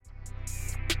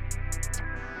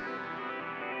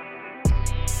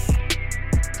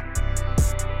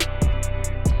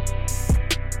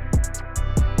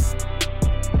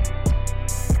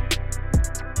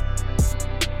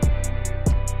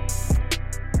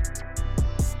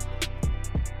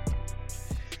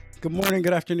Good morning,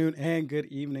 good afternoon, and good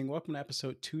evening. Welcome to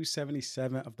episode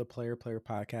 277 of the Player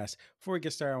Podcast. Before we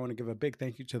get started, I want to give a big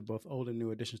thank you to both old and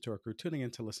new additions to our crew tuning in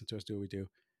to listen to us do what we do,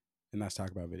 and that's talk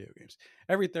about video games.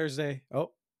 Every Thursday, I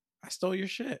stole your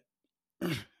shit. I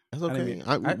That's didn't mean,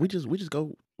 okay. We just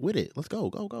go with it. Let's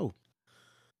go.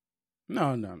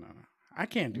 no. I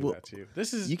can't do Well, that to you.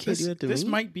 This is you can't do this that to this me.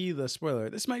 might be the spoiler.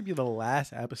 This might be the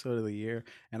last episode of the year,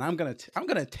 and I'm gonna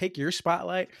take your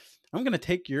spotlight. I'm gonna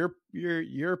take your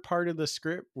part of the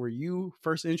script where you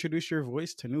first introduce your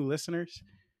voice to new listeners.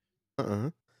 Uh-uh.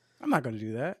 I'm not gonna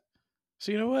do that.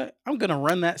 So you know what? I'm gonna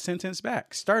run that sentence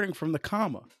back, starting from the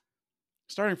comma.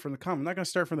 Starting from the comma. I'm not gonna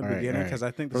start from the All beginning right. because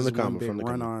I think this From the is one comma. big From the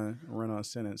comma. run on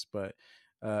sentence. But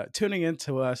tuning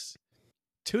into us,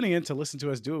 tuning in to listen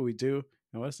to us do what we do.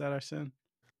 And what's that, Arsene?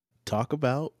 Talk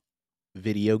about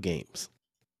video games.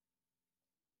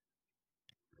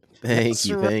 Thank That's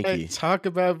you. Thank right. you. Talk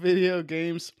about video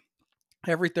games.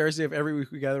 Every Thursday of every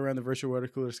week, we gather around the virtual water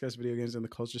cooler to discuss video games and the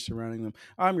culture surrounding them.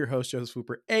 I'm your host, Joseph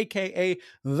Hooper, aka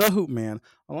The Hoop Man,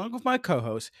 along with my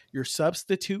co-host, your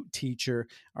substitute teacher,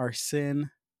 Arsene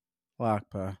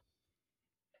Lakpa.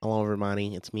 Hello,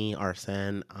 everybody. It's me,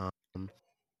 Arsene.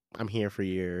 I'm here for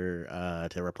your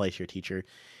to replace your teacher.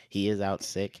 He is out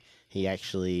sick. He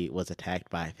actually was attacked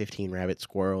by 15 rabbit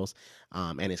squirrels,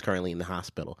 and is currently in the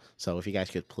hospital. So if you guys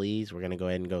could please, we're gonna go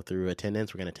ahead and go through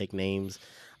attendance. We're gonna take names.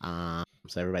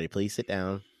 So everybody, please sit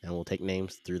down, and we'll take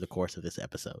names through the course of this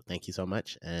episode. Thank you so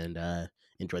much, and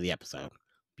enjoy the episode.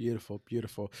 Beautiful,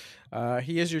 beautiful.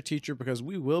 He is your teacher because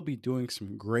we will be doing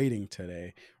some grading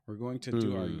today. We're going to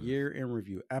do our Hmm. year in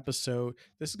review episode.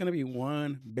 This is going to be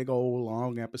one big old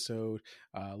long episode,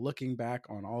 looking back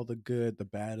on all the good, the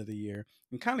bad of the year,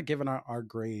 and kind of giving our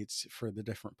grades for the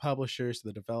different publishers,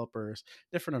 the developers,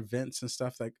 different events and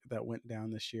stuff that went down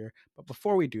this year. But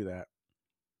before we do that,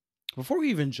 before we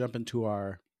even jump into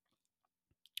our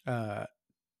uh,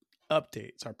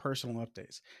 updates, our personal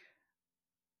updates,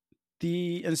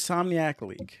 the Insomniac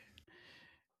League.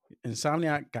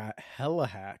 Insomniac got hella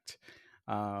hacked.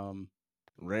 Um,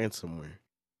 Ransomware.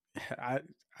 I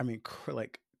I mean,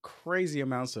 like crazy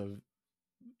amounts of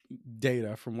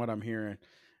data from what I'm hearing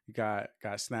got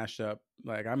snatched up.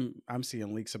 Like I'm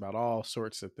seeing leaks about all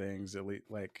sorts of things. At least,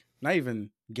 like not even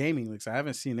gaming leaks. I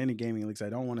haven't seen any gaming leaks. I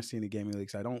don't want to see any gaming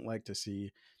leaks. I don't like to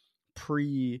see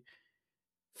pre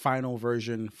final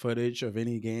version footage of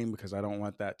any game because I don't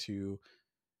want that to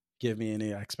give me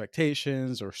any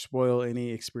expectations or spoil any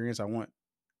experience. I want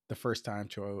the first time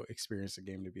to experience the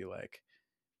game to be like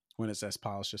when it's as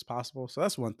polished as possible. So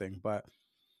that's one thing. But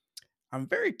I'm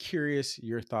very curious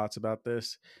your thoughts about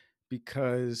this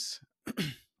because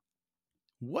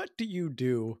what do you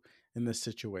do in this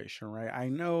situation, right?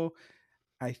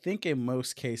 I think in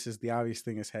most cases, the obvious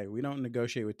thing is, hey, we don't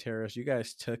negotiate with terrorists. You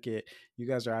guys took it. You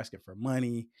guys are asking for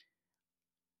money.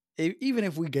 Even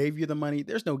if we gave you the money,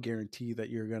 there's no guarantee that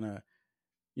you're going to,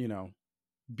 you know,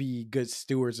 be good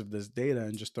stewards of this data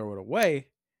and just throw it away.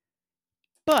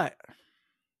 But,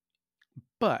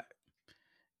 but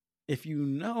if you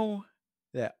know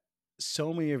that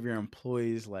so many of your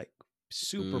employees like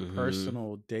super Mm-hmm.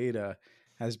 personal data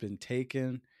has been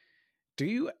taken, do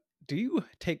you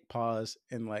take pause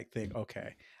and like think,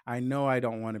 okay, I know I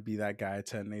don't want to be that guy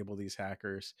to enable these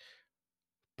hackers,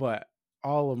 but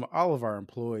all of our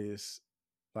employees,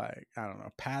 like I don't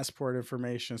know, passport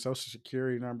information, social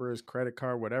security numbers, credit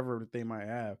card, whatever they might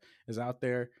have is out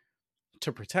there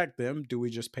to protect them. Do we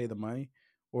just pay the money,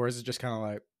 or is it just kind of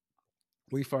like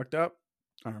we fucked up,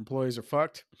 our employees are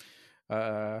fucked,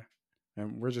 uh,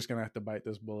 and we're just gonna have to bite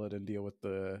this bullet and deal with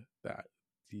the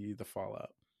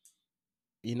fallout.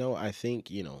 I think,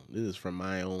 this is from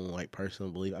my own like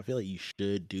personal belief. I feel like you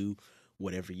should do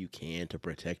whatever you can to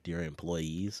protect your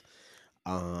employees.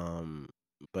 Um,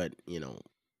 but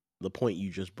the point you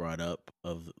just brought up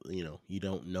of, you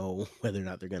don't know whether or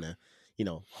not they're gonna,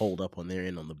 hold up on their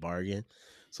end on the bargain.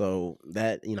 So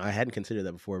that, I hadn't considered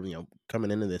that before.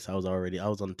 Coming into this, I was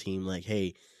on the team like,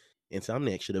 hey,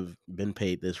 Insomniac should have been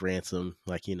paid this ransom.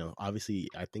 Like, obviously,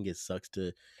 I think it sucks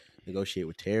to negotiate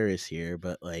with terrorists here,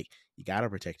 but like, you gotta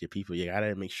protect your people. You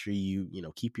gotta make sure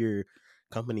keep your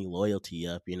company loyalty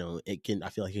up. I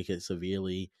feel like it could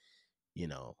severely,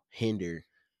 hinder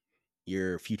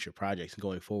your future projects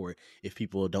going forward if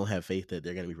people don't have faith that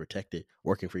they're going to be protected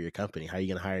working for your company. How are you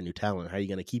going to hire new talent? How are you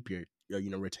going to keep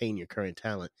retain your current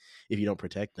talent if you don't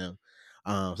protect them?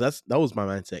 So that was my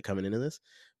mindset coming into this.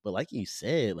 But like you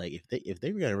said, like if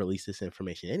they were going to release this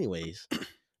information anyways,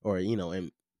 or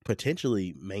and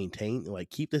potentially maintain, like,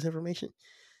 keep this information,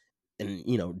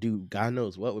 and do God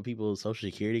knows what with people's social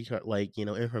security like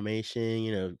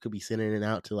information. Could be sending it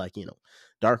out to like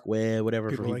dark web, whatever,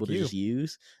 for People people like to you. just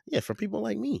use. Yeah, for people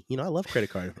like me. I love credit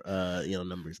card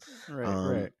numbers. Right, Um,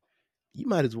 right. you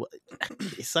might as well.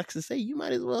 It sucks to say, you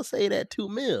might as well say that 2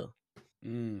 mil.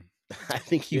 Mm, I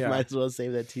think you yeah, might as well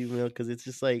save that 2 mil, because it's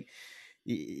just like,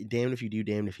 damned if you do,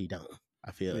 damned if you don't.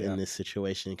 I feel in yeah. this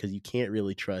situation, because you can't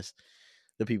really trust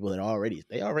the people that already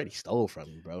stole from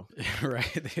you, bro.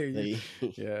 Right there. They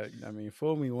Yeah, I mean,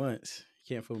 fool me once,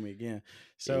 you can't fool me again.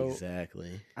 So,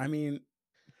 exactly. I mean,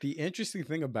 the interesting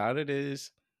thing about it is,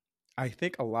 I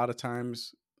think a lot of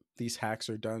times these hacks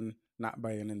are done not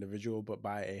by an individual, but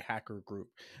by a hacker group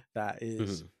that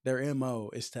is Mhm. their MO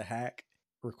is to hack,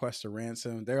 request a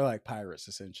ransom. They're like pirates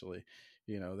essentially.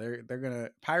 They're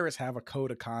gonna pirates have a code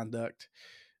of conduct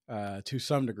to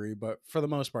some degree, but for the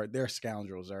most part, they're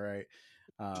scoundrels. All right.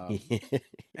 Um,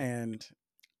 and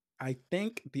I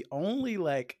think the only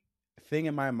like thing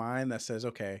in my mind that says,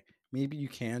 okay, maybe you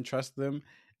can trust them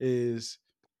is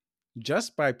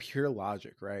just by pure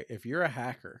logic, right? If you're a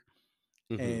hacker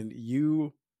Mhm. and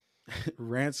you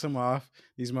ransom off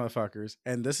these motherfuckers,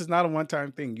 and this is not a one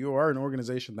time thing, you are an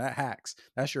organization that hacks,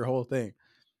 that's your whole thing.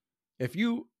 If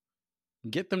you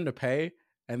get them to pay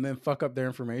and then fuck up their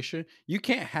information, you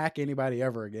can't hack anybody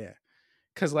ever again.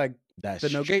 Cause like That's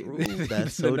the true.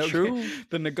 That's the so true.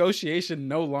 the negotiation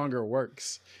no longer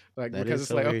works. Like That because is it's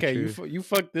so like, very okay, true. you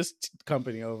fucked this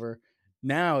company over.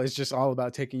 Now it's just all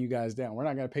about taking you guys down. We're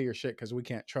not gonna pay your shit because we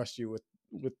can't trust you with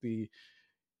the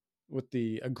with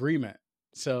the agreement.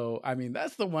 So I mean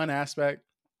that's the one aspect.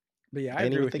 But yeah, I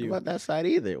Didn't agree even with think you. about that side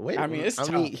either. Wait, I mean it's I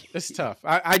tough. mean, It's tough.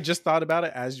 I just thought about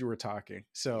it as you were talking.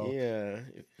 So yeah.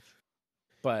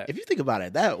 but If you think about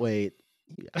it that way,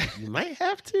 you might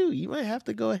have to. You might have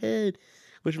to go ahead,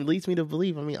 which leads me to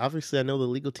believe. I mean, obviously, I know the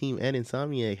legal team at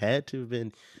Insomniac had to have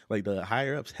been, like, the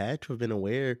higher ups had to have been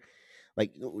aware.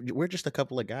 Like, we're just a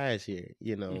couple of guys here.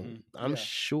 I'm yeah.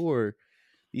 sure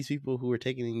these people who are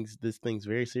taking these things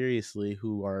very seriously,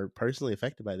 who are personally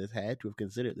affected by this, had to have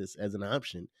considered this as an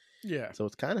option. Yeah. So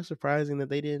it's kind of surprising that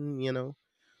they didn't,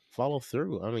 follow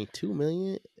through. I mean, 2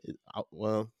 million.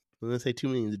 Well, I'm gonna say 2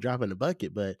 million is a drop in the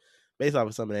bucket, but based off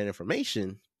of some of that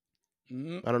information,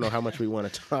 Mm. I don't know how much we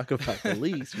want to talk about the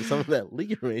leaks, but some of that leak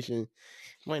information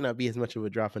might not be as much of a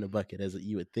drop in the bucket as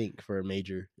you would think for a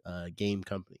major game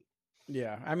company.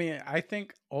 Yeah, I mean, I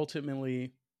think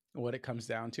ultimately what it comes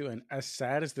down to, and as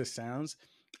sad as this sounds,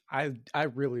 I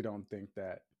really don't think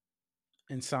that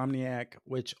Insomniac,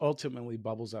 which ultimately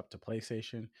bubbles up to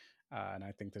PlayStation, and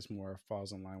I think this more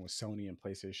falls in line with Sony and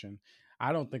PlayStation.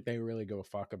 I don't think they really go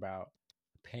fuck about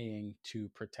paying to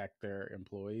protect their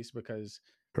employees because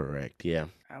Correct. Yeah.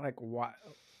 I like why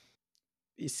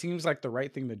it seems like the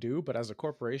right thing to do, but as a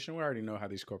corporation, we already know how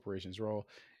these corporations roll.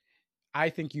 I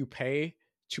think you pay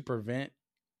to prevent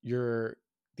your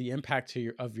the impact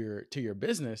to your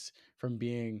business from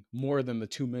being more than the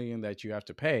 2 million that you have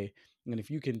to pay. And if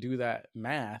you can do that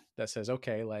math that says,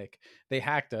 okay, like they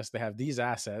hacked us, they have these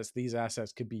assets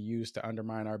could be used to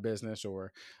undermine our business,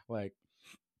 or like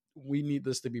we need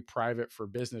this to be private for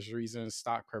business reasons,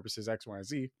 stock purposes, X, Y, and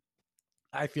Z.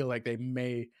 I feel like they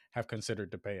may have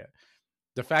considered to pay it.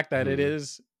 The fact that it Hmm.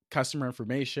 is customer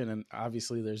information and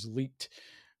obviously there's leaked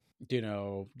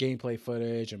gameplay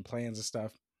footage and plans and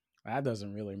stuff, that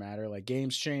doesn't really matter. Like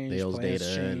games change, Sales plans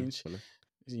data change.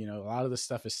 and A lot of the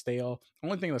stuff is stale.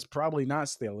 Only thing that's probably not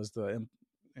stale is the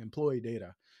employee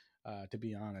data, to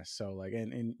be honest. So like,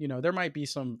 and there might be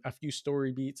a few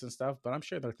story beats and stuff, but I'm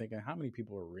sure they're thinking, how many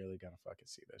people are really gonna fucking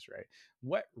see this, right?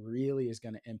 What really is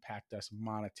gonna impact us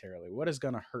monetarily? What is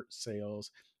gonna hurt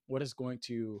sales? What is going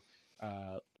to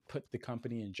uh, put the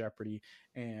company in jeopardy?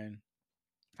 And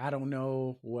I don't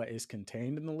know what is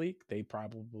contained in the leak. They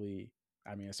probably,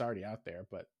 I mean, it's already out there,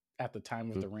 but at the time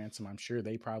of Mhm. the ransom, I'm sure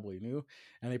they probably knew.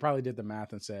 And they probably did the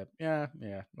math and said, yeah,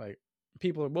 like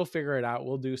we'll figure it out.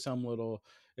 We'll do some little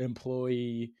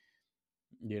employee,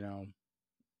 you know,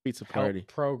 Pizza help party.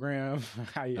 program,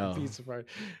 Oh. pizza party.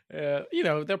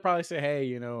 They'll probably say, hey,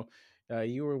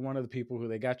 you were one of the people who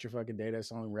they got your fucking data.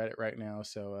 It's on Reddit right now.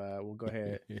 So we'll go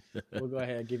ahead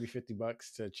and give you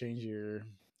 $50 to change your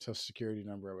social security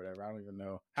number or whatever. I don't even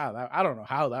know I don't know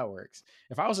how that works.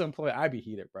 If I was an employee, I'd be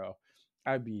heated, bro.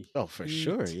 I'd be Oh, for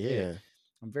sure. heated. Yeah.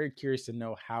 I'm very curious to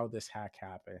know how this hack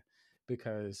happened,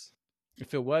 because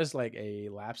if it was like a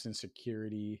lapse in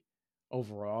security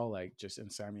overall, like just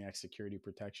Insomniac security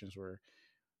protections were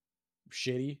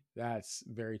shitty. That's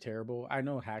very terrible. I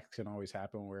know hacks can always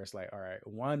happen where it's like, all right,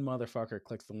 one motherfucker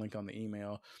clicks the link on the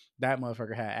email. That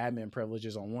motherfucker had admin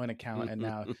privileges on one account and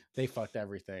now they fucked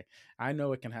everything. I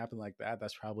know it can happen like that.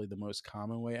 That's probably the most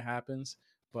common way it happens.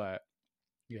 But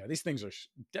yeah, these things are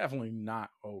definitely not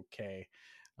okay.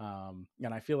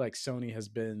 And I feel like Sony has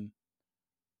been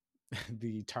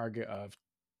the target of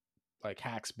like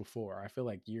hacks before. I feel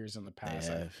like years in the They past,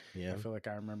 have, yeah. I feel like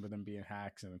I remember them being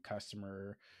hacks and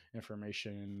customer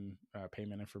information,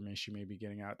 payment information maybe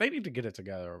getting out. They need to get it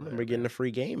together I over remember there, getting man. a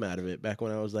free game out of it back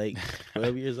when I was like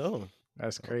 12 years old.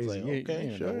 That's I was crazy. like, You okay,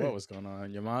 didn't know sure. what was going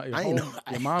on. Your mom, I ain't know.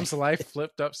 your mom's life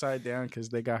flipped upside down because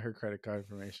they got her credit card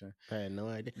information. I had no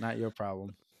idea. Not your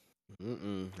problem.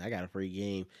 I got a free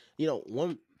game.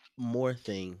 One more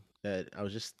thing that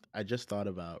I just thought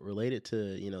about related to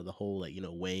the whole like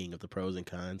weighing of the pros and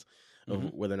cons of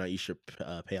Mm-hmm. whether or not you should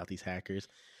pay out these hackers.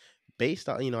 Based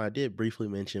on I did briefly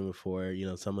mention before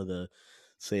some of the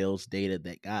sales data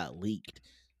that got leaked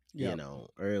Yeah.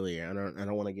 earlier. I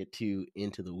don't want to get too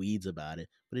into the weeds about it,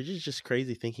 but it's just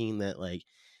crazy thinking that like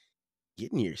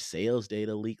getting your sales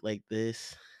data leaked like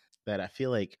this, that I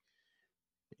feel like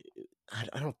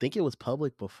I don't think it was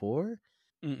public before.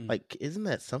 Mm-mm. Like, isn't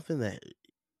that something that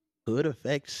could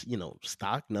affect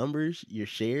stock numbers, your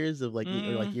shares of like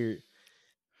or like Mm, your?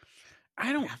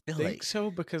 I don't I feel think like,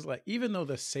 so because like even though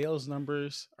the sales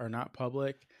numbers are not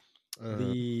public, uh,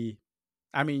 the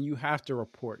I mean, you have to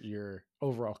report your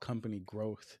overall company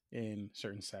growth in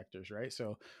certain sectors, right?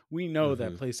 So we know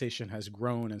that mm-hmm, PlayStation has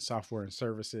grown in software and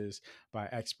services by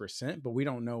X%, but we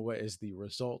don't know what is the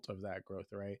result of that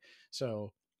growth, right?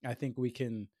 So I think we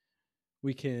can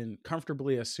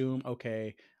comfortably assume,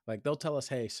 okay, like they'll tell us,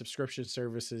 hey, subscription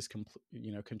services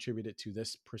contributed to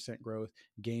this percent growth,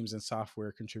 games and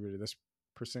software contributed to this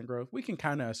percent growth. We can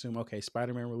kind of assume, okay,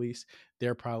 Spider-Man release,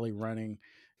 they're probably running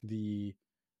the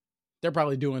they're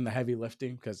probably doing the heavy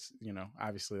lifting because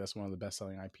obviously that's one of the best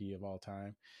selling IP of all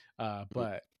time.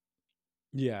 But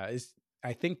yeah, it's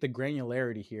I think the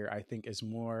granularity here I think is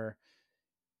more.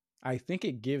 I think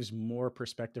it gives more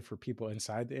perspective for people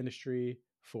inside the industry,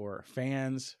 for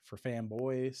fans, for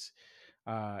fanboys,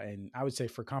 and I would say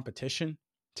for competition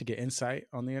to get insight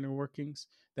on the inner workings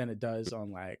than it does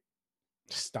on like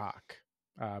stock.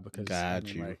 Because I got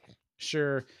mean, you. like,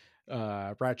 sure,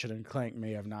 Ratchet and Clank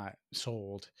may have not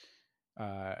sold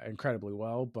incredibly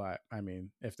well, but I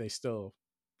mean, if they still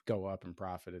go up in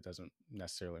profit, it doesn't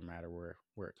necessarily matter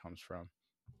where it comes from.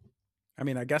 I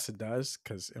mean, I guess it does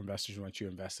because investors want you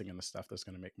investing in the stuff that's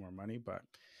going to make more money, but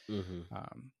Mm-hmm.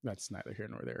 that's neither here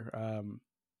nor there.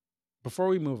 Before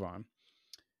we move on,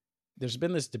 there's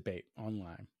been this debate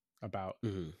online about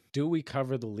Mm-hmm. do we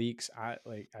cover the leaks?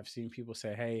 I've seen people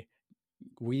say, "Hey,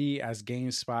 we as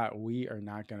GameSpot, we are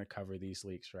not going to cover these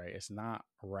leaks, right? It's not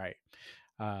right.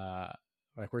 Uh,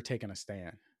 like we're taking a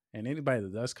stand." And anybody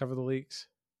that does cover the leaks,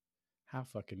 how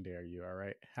fucking dare you? All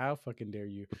right, how fucking dare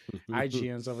you?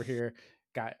 IGN's over here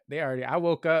I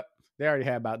woke up, they already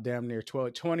had about damn near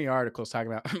 12, 20 articles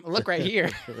talking about look right here.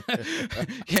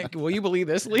 Will you believe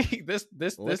this leak?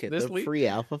 Look at This the leak? free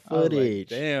alpha I was like, footage.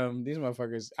 damn, these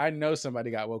motherfuckers. I know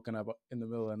somebody got woken up in the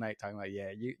middle of the night talking like,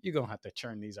 yeah, you're gonna have to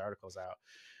churn these articles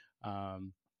out.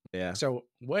 Yeah. So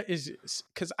what is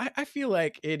because I feel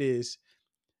like it is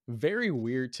very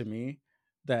weird to me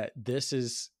that this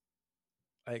is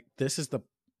the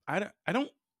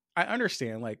I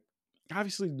understand, like,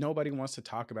 obviously nobody wants to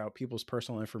talk about people's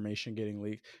personal information getting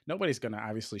leaked. Nobody's going to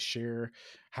obviously share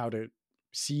how to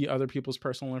see other people's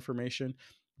personal information.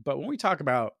 But when we talk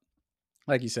about,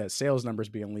 like you said, sales numbers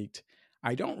being leaked,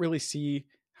 I don't really see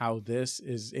how this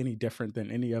is any different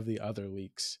than any of the other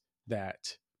leaks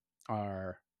that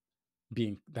are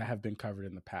that have been covered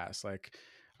in the past. Like,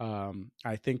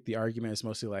 I think the argument is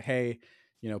mostly like, hey,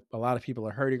 a lot of people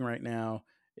are hurting right now.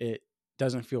 It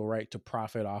doesn't feel right to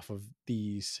profit off of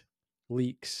these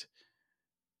leaks,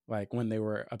 like when they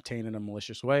were obtained in a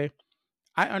malicious way.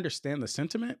 I understand the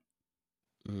sentiment,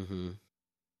 Mm-hmm.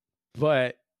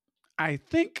 but I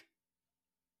think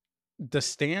the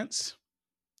stance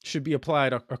should be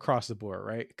applied across the board,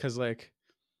 right? Because, like,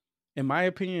 in my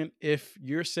opinion, if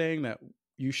you're saying that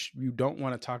you don't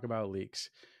want to talk about leaks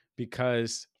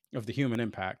because of the human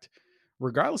impact,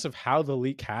 regardless of how the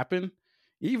leak happened,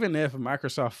 even if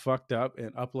Microsoft fucked up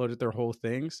and uploaded their whole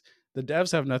things, the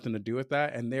devs have nothing to do with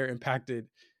that, and they're impacted,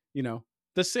 you know,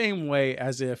 the same way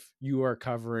as if you are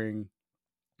covering,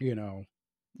 you know,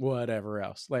 whatever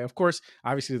else. Like, of course,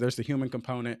 obviously there's the human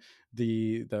component,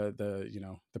 the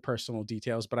personal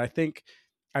details, but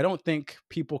I don't think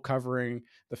people covering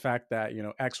the fact that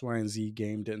X, Y, and Z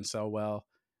game didn't sell well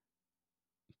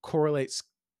correlates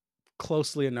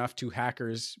closely enough to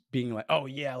hackers being like, oh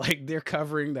yeah, like they're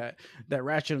covering that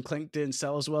Ratchet and Clank didn't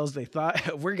sell as well as they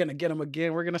thought. We're gonna get them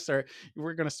again. We're gonna start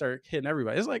hitting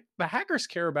everybody. It's like the hackers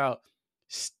care about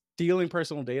stealing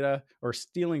personal data or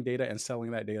stealing data and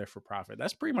selling that data for profit.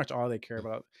 That's pretty much all they care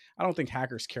about. I don't think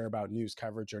hackers care about news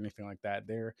coverage or anything like that.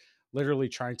 They're literally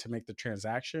trying to make the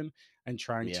transaction and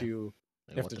trying Yeah, to,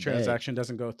 they if want the the bag. transaction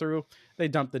doesn't go through, they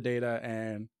dump the data,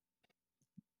 and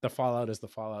the fallout is the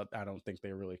fallout. I don't think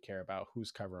they really care about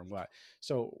who's covering what.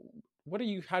 So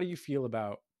how do you feel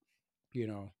about,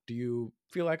 do you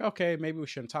feel like, okay, maybe we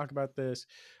shouldn't talk about this?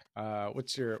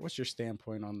 What's your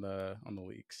standpoint on the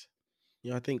leaks?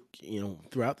 I think,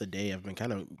 throughout the day I've been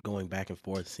kind of going back and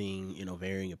forth seeing,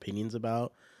 varying opinions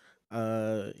about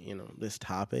this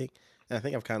topic. And I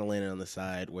think I've kind of landed on the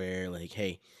side where like,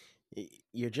 hey,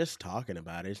 you're just talking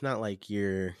about it. It's not like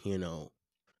you're,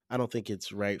 I don't think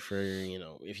it's right for,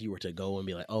 if you were to go and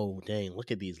be like, oh dang,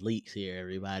 look at these leaks here,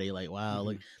 everybody. Like, wow,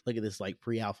 Hmm. look at this like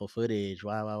pre-alpha footage.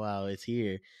 Wow, wow, wow, it's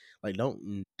here. Like,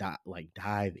 don't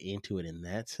dive into it in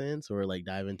that sense, or like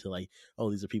dive into like, oh,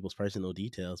 these are people's personal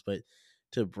details. But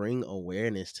to bring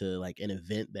awareness to like an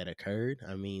event that occurred,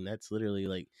 I mean, that's literally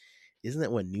like, isn't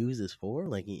that what news is for?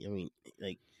 Like, I mean,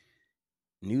 like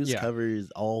news Yeah. covers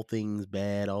all things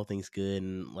bad, all things good,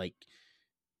 and like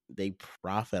they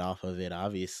profit off of it,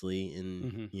 obviously,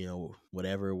 in Hmm.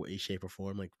 whatever way, shape, or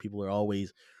form. Like people are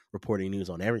always reporting news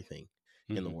on everything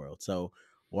in the Hmm. world. So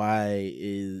why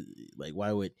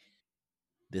would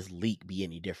this leak be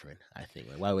any different? I think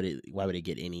like why would it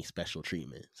get any special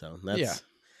treatment? So Yeah.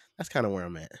 that's kind of where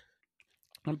I'm at.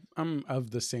 I'm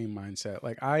of the same mindset.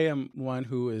 Like I am one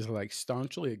who is like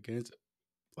staunchly against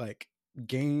like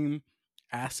game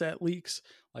asset leaks.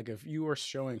 Like if you are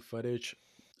showing footage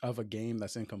of a game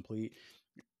that's incomplete,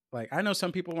 like I know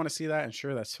some people want to see that, and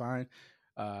sure, that's fine.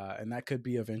 And that could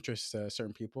be of interest to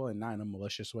certain people, and not in a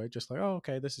malicious way. Just like, oh,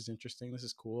 okay, this is interesting, this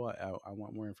is cool. I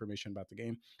want more information about the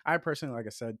game. I personally, like I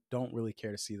said, don't really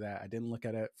care to see that. I didn't look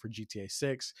at it for GTA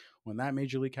 6 when that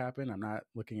major leak happened. I'm not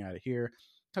looking at it here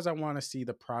because I want to see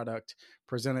the product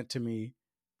presented to me,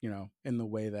 in the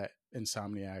way that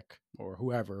Insomniac or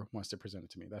whoever wants to present it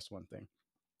to me. That's one thing.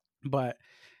 But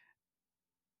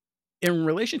in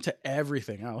relation to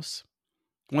everything else,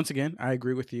 once again, I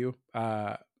agree with you.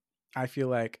 I feel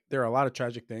like there are a lot of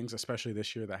tragic things, especially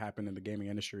this year, that happened in the gaming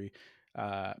industry.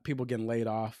 People getting laid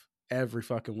off every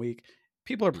fucking week.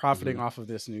 People are Hmm. profiting off of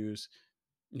this news,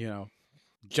 you know,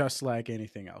 just like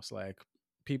anything else. Like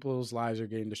people's lives are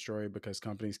getting destroyed because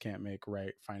companies can't make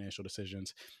right financial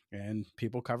decisions, and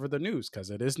people cover the news because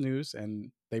it is news,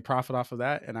 and they profit off of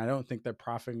that. And I don't think they're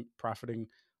profiting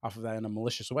off of that in a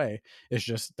malicious way. It's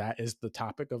just that is the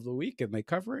topic of the week, and they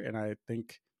cover it. And I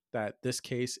think that this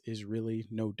case is really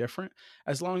no different,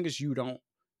 as long as you don't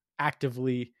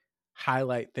actively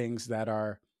highlight things that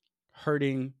are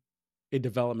hurting a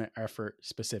development effort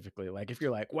specifically. Like if you're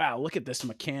like, wow, look at this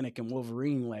mechanic in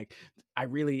Wolverine, like I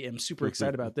really am super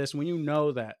excited about this, when you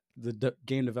know that the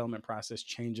game development process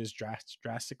changes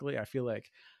drastically. I feel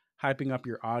like hyping up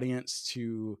your audience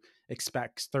to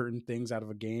expect certain things out of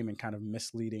a game and kind of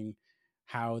misleading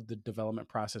how the development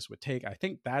process would take, I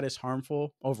think that is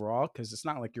harmful overall, because it's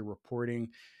not like you're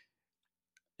reporting.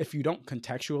 If you don't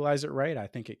contextualize it right, I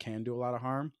think it can do a lot of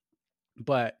harm.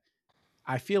 But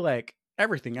I feel like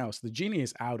everything else, the genie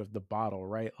is out of the bottle,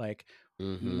 right? Like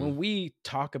Hmm. when we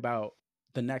talk about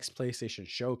the next PlayStation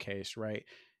showcase, right?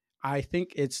 I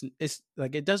think it's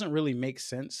like it doesn't really make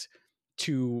sense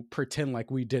to pretend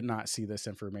like we did not see this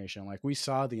information. Like we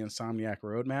saw the Insomniac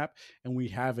roadmap, and we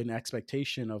have an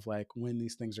expectation of like when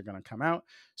these things are going to come out.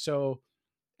 So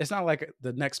it's not like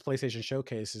the next PlayStation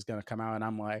showcase is going to come out and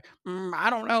I'm like, I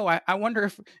don't know. I wonder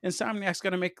if Insomniac's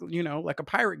going to make, like a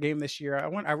pirate game this year.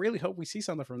 I really hope we see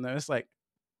something from them. It's like,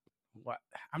 what?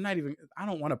 I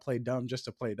don't want to play dumb just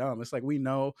to play dumb. It's like, we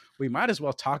know we might as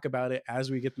well talk about it as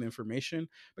we get the information,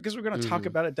 because we're going to talk Hmm.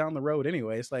 about it down the road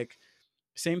anyway. It's like,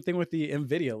 same thing with the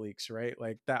Nvidia leaks, right?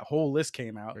 Like that whole list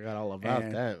came out, Forgot all about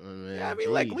and that, yeah, I man.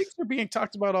 mean, like Jeez. leaks are being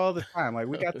talked about all the time. Like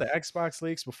we got the Xbox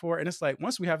leaks before, and it's like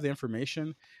once we have the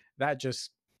information, that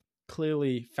just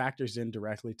clearly factors in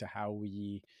directly to how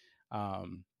we,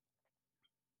 um,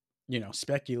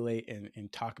 speculate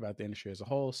and talk about the industry as a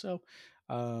whole. So,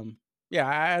 yeah,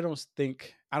 I don't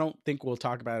think we'll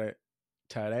talk about it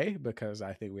today, because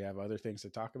I think we have other things to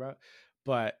talk about.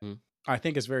 But Mm. I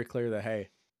think it's very clear that, hey,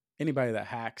 anybody that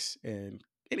hacks and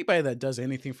anybody that does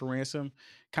anything for ransom,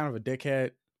 kind of a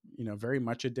dickhead. Very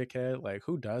much a dickhead. Like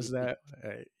who does that?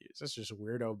 It's just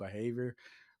weirdo behavior.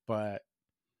 But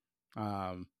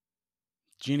um,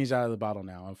 Genie's out of the bottle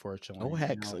now, unfortunately. Go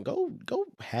hack Now, some. Go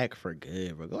hack for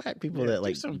good, bro. Go hack people yeah, that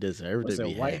do like some. deserve to What's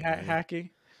be it? White hacked, hat man. hacking.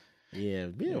 Yeah,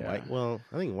 being a Yeah. white. Well,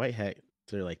 I think white hats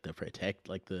are like the protect,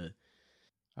 like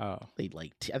Oh. they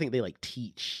like. I think they like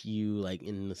teach you like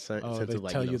in the Oh, sense they of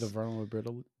like tell you the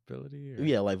vulnerability, or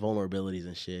yeah, like vulnerabilities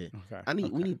and shit. okay, We okay,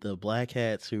 need the black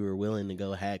hats who are willing to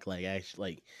go hack like actually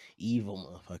like evil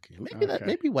motherfuckers. okay.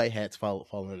 Maybe white hats fall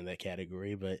into that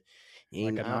category, but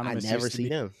Like I Anonymous never used to see be.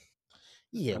 them.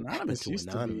 Yeah, what happened Anonymous to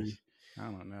used to anonymous? be. I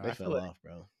don't know. They I feel fell like off,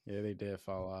 bro. yeah, they did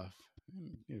fall off.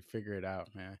 You figure it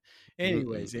out, man. Mm-mm-mm.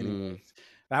 Anyways,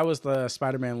 that was the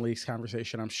Spider-Man leaks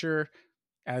conversation. I'm sure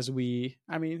I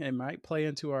mean, it might play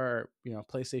into our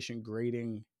PlayStation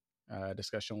grading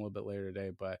discussion a little bit later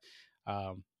today. But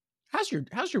um, how's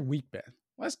your week been?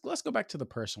 Let's go back to the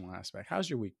personal aspect. How's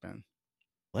your week been?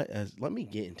 Let me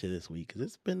get into this week because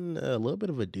it's been a little bit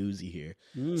of a doozy here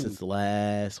Mm, since the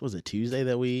last was it Tuesday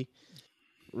that we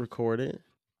recorded.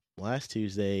 Last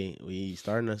Tuesday we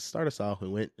start us off. We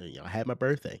went. I had my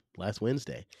birthday last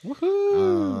Wednesday.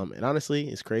 woohoo! And honestly,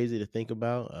 it's crazy to think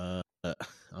about.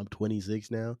 I'm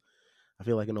 26 now. I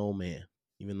feel like an old man,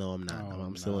 even though I'm not. Oh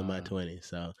I'm still in my no! 20s.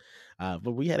 So,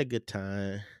 but we had a good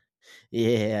time.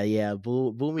 Yeah, yeah.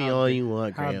 Boo me How all dare you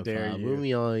want, how dare Grandpa. Boo you?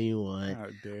 me all you want. How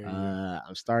dare you?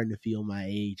 I'm starting to feel my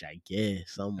age, I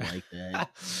guess, something like that.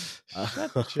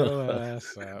 Shut your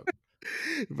ass up.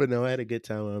 But no, I had a good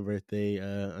time on my birthday.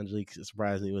 Angelique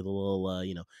surprised me with a little,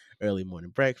 early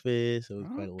morning breakfast. It was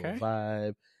quite a little Okay.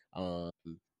 vibe. Um,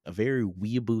 a very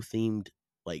weeaboo themed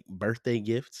like birthday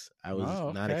gifts. I was Oh,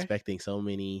 not okay. expecting so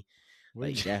many What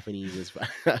like did you Japanese. what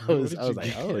I did you was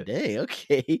like, oh get? dang,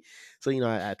 okay. So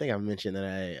I think I mentioned that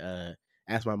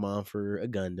I asked my mom for a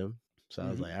Gundam. So I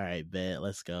was Hmm. like, all right, bet,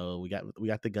 let's go. We got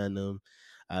the Gundam.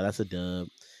 That's a dub.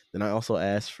 Then I also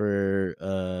asked for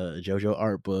a JoJo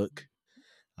art book.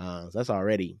 So that's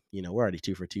already, we're already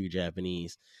 2 for 2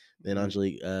 Japanese. Then Mm,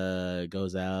 Angelique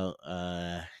goes out,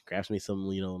 grabs me some,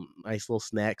 nice little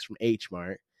snacks from H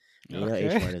Mart. And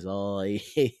H okay. Mart is all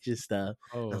Asian stuff.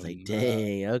 I was Oh like, no.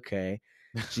 dang, okay.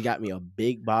 She got me a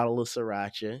big bottle of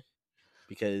sriracha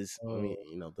because I mean,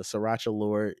 Oh, the sriracha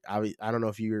lord. I don't know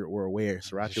if you were aware,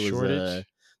 there's a sriracha was shortage.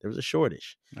 there was a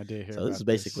shortage. I did hear So this is about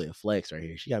this. basically a flex right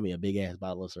here. She got me a big ass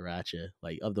bottle of sriracha,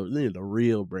 like of the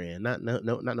real brand, not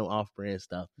no off brand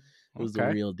stuff. It was the Okay.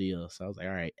 real deal. So I was like,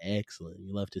 all right, excellent.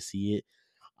 You love to see it.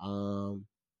 Um,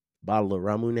 Bottle of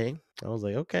Ramune. I was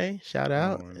like, okay, shout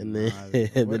out. Oh And then no.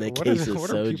 and then a What is case of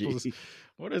what are soju. people's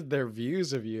what is their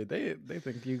views of you? They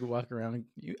think you can walk around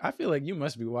I feel like you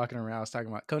must be walking around. I was talking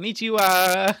about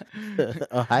Konnichiwa.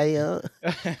 Ohio.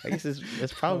 I guess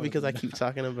it's probably Oh because I no. keep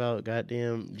talking about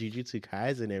goddamn Jujutsu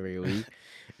Kaisen every week.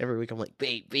 Every week I'm like,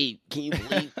 babe, can you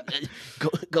believe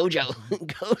Gojo,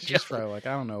 She's Gojo? probably like,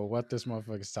 I don't know what this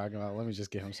motherfucker's talking about. Let me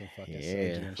just get him some fucking Yeah,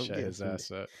 soju and I'm shut getting his some.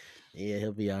 ass up. Yeah,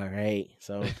 he'll be all right.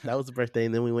 So that was the birthday,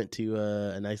 and then we went to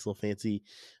a nice little fancy,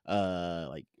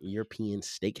 like European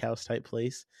steakhouse type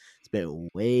place. Spent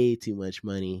way too much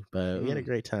money, but we had a Mm,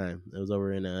 great time. It was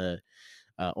over in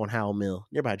on Howell Mill,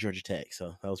 nearby Georgia Tech,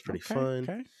 so that was pretty okay, fun.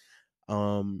 okay.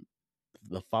 Um,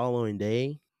 the following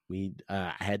day,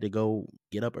 I had to go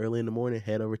get up early in the morning,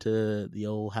 head over to the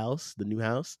old house, the new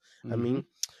house. I Mm-hmm. mean,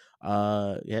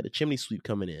 we had a chimney sweep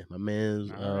coming in. My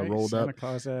man's All right. rolled Santa up.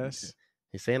 Claus ass.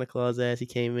 His Santa Claus ass, he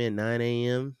came in 9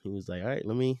 a.m. He was like, "All right,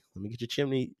 let me get your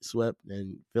chimney swept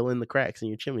and fill in the cracks in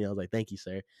your chimney." I was like, "Thank you,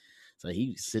 sir." So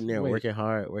he was sitting there Wait, working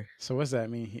hard. so what's that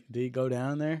mean? Did he go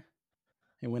down there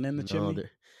and went in the No, chimney?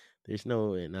 there's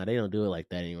no, no, they don't do it like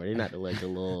that anymore. They're not like the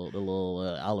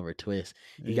little Oliver Twist.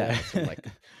 He got Yeah. some like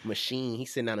machine.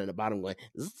 He's sitting down in the bottom going,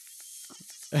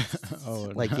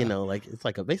 Oh like no. like it's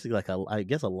like basically like I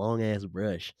guess a long ass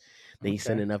brush that he's Okay.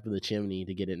 sending up in the chimney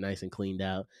to get it nice and cleaned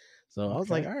out. So I was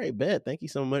like, Okay. all right, bet. Thank you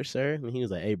so much, sir. And he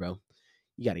was like, hey, bro,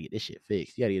 you got to get this shit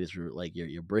fixed. You got to get this like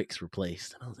your bricks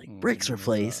replaced. And I was like, Oh bricks no.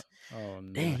 replaced? Oh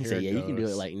no. Dang. He Here said, it yeah, you can do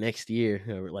it goes. like next year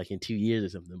or like in 2 years or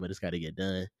something, but it's got to get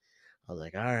done. I was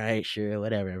like, all right, sure,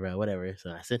 whatever, bro, whatever.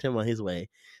 So I sent him on his way.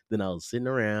 Then I was sitting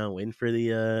around waiting for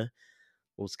the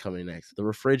what's coming next, the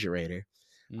refrigerator.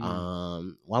 Mm.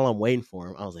 While I'm waiting for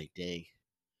him, I was like, dang,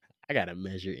 I gotta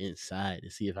measure inside to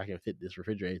see if I can fit this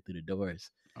refrigerator through the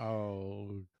doors.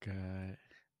 Oh god.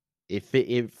 It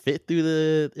fit through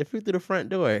the front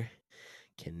door.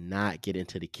 Cannot get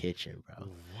into the kitchen, bro.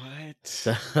 What?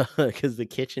 So because the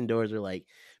kitchen doors are like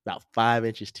about 5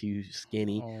 inches too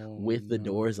skinny Oh with the no.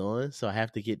 doors on, so I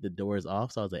have to get the doors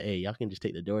off. So I was like, "Hey, y'all can just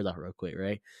take the doors off real quick,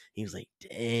 right?" He was like,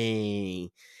 "Dang,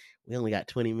 we only got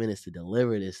 20 minutes to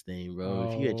deliver this thing, bro.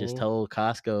 If you had just Oh. told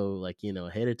Costco like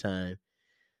ahead of time,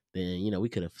 then we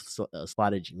could have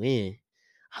slotted you in."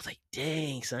 I was like,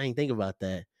 dang, so I didn't think about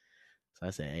that. So I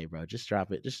said, hey, bro, just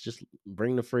drop it. Just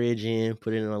bring the fridge in,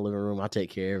 put it in the living room. I'll take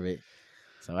care of it.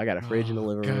 So I got a fridge in the Oh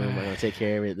living room. I'm God. gonna take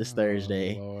care of it this Oh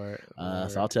Thursday. Lord,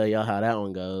 So I'll Lord. tell y'all how that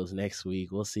one goes next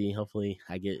week. We'll see. Hopefully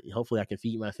I can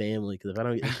feed my family, because if I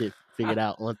don't get this shit figured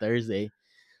out on Thursday,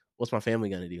 what's my family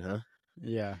gonna do, huh?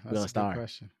 Yeah, We're that's gonna a good starve.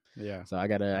 question. Yeah, So I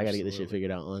gotta get this shit absolutely.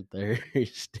 figured out on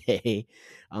Thursday.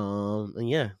 And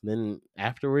yeah, then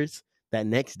afterwards, that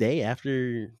next day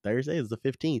after Thursday is the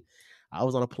 15th. I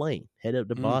was on a plane, head up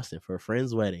to Mm, Boston for a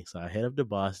friend's wedding. So I head up to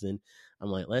Boston. I'm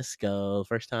like, let's go.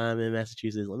 First time in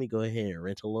Massachusetts. Let me go ahead and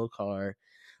rent a little car.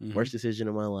 mm-hmm. Worst decision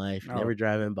of my life. Oh, Never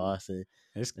drive in Boston.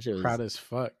 it's That shit was crowded as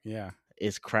fuck. Yeah,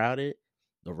 It's crowded.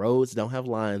 The roads don't have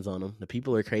lines on them. The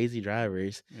people are crazy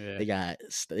drivers. yeah. They got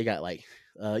like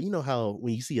you know how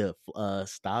when you see a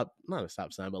stop, not a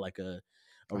stop sign, but like a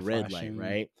A red light, flashing.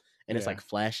 right? And it's Yeah, like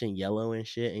flashing yellow and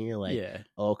shit, and you're like, yeah.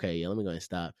 oh, okay, yeah, let me go and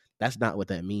stop. That's not what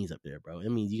that means up there, bro. It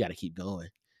means you got to keep going.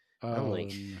 I'm Oh,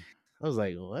 like, I was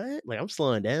like, what? Like I'm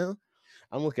slowing down.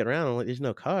 I'm looking around. I'm like, there's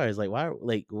no cars. Like why?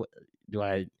 Like what, do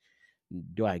I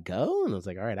do I go? And I was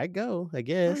like, all right, I go, I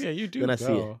oh guess. yeah. You do Then I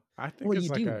see it. go. I think Well, it's you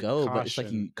like do a go, but it's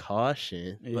like caution. you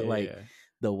caution. But like Yeah.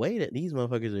 the way that these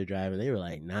motherfuckers are driving, they were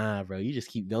like, nah, bro, you just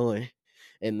keep going.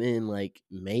 And then like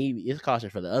maybe it's caution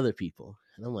for the other people.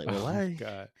 And I'm like, well, Oh why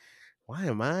God.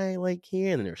 am I like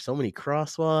here? And there's so many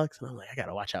crosswalks, and I'm like, I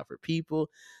gotta watch out for people.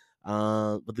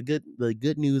 But the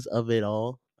good news of it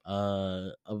all,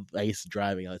 of I guess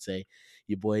driving, I would say,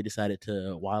 your boy decided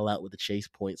to wild out with the chase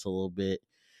points a little bit.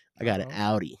 I got an Oh.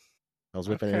 Audi. I was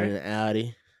whipping it in Okay. an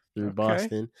Audi through Okay.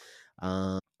 Boston,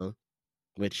 um,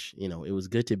 which it was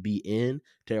good to be in.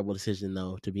 Terrible decision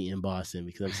though to be in Boston,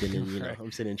 because I'm sitting in Right.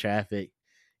 I'm sitting in traffic,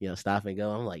 stop and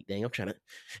go. I'm like, dang, I'm trying to,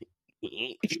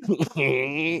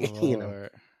 you know. Lord.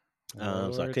 So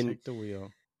Lord, take the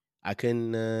wheel. I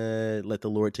couldn't let the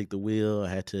Lord take the wheel. I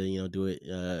had to do it,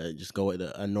 just go at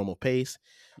a normal pace.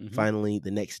 Mm-hmm. Finally,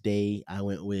 the next day, I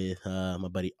went with my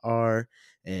buddy R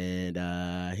and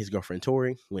his girlfriend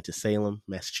Tori. Went to Salem,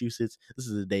 Massachusetts. This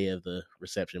is the day of the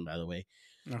reception, by the way.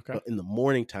 Okay. But in the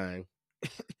morning time,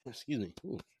 excuse me,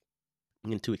 ooh,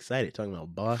 I'm getting too excited talking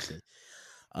about Boston.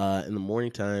 In the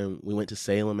morning time, we went to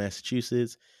Salem,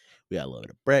 Massachusetts. We got a little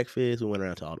bit of breakfast. We went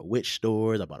around to all the witch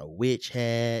stores. I bought a witch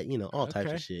hat, all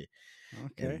types of Okay. shit.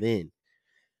 And Okay. then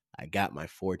I got my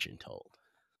fortune told.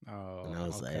 And Oh, I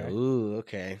was like, okay. ooh,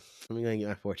 okay. I'm going to get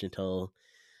my fortune told.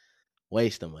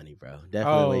 Waste of money, bro.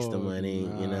 Definitely waste of Oh money.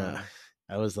 no.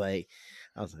 I was like,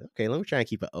 okay, let me try and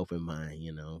keep an open mind,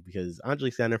 because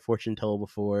Angelique's gotten her fortune told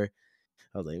before.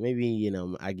 I was like, maybe,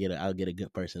 I'll get a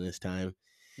good person this time.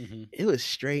 Mm-hmm. It was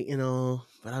straight,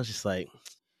 but I was just like,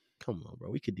 come on, bro.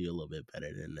 We could do a little bit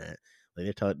better than that.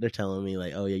 Like they're telling me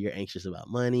like, oh yeah, you're anxious about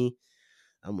money.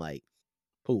 I'm like,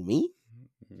 who, me?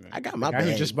 I got The my guy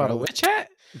who just bag, bought a bro. witch hat?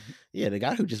 Yeah, the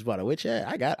guy who just bought a witch hat,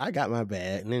 I got my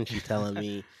bag. And then she's telling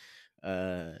me,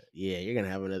 yeah, you're gonna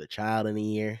have another child in a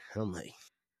year. I'm like,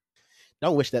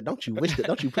 don't wish that, don't you wish that,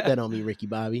 don't you put that on me, Ricky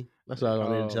Bobby. That's what I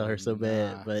wanted to tell Oh her so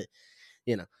bad. nah. But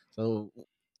so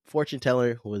fortune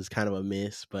teller was kind of a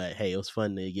miss, but hey, it was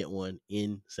fun to get one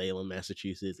in Salem,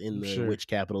 Massachusetts, in I'm the sure. witch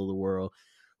capital of the world.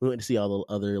 We went to see all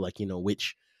the other like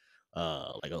witch,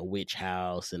 like a witch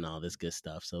house and all this good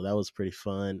stuff. So that was pretty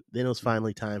fun. Then it was Mm.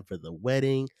 finally time for the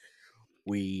wedding.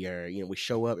 We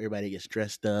show up, everybody gets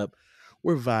dressed up,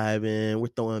 we're vibing, we're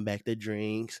throwing back the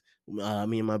drinks. Me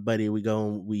and my buddy, we go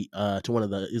and we to one of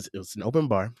the it was an open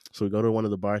bar, so we go to one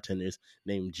of the bartenders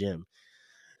named Jim.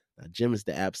 Jim is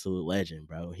the absolute legend,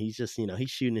 bro. He's just he's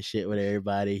shooting the shit with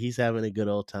everybody, he's having a good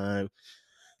old time.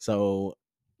 So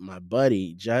my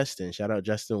buddy Justin, shout out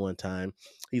Justin, one time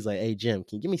he's like, hey Jim,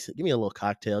 can you give me a little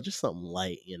cocktail, just something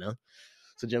light.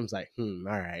 So Jim's like, all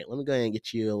right, let me go ahead and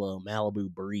get you a little Malibu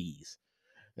Breeze.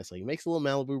 And so he makes a little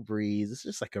Malibu Breeze. It's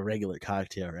just like a regular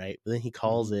cocktail, right? But then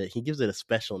Mm-hmm. he gives it a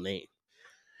special name.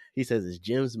 He says it's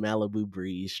Jim's Malibu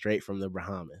Breeze, straight from the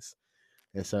Bahamas.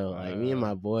 And so, like, me and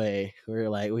my boy, we're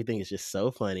like, we think it's just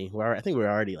so funny. I think we're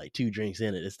already like 2 drinks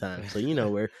in at this time, so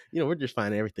we're just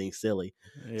finding everything silly.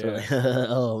 So we're Yeah. like,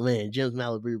 oh man, Jim's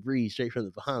Malibu Breeze, straight from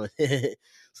the Bahamas.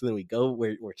 So then we go,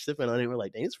 we're sipping on it. We're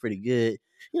like, dang, it's pretty good.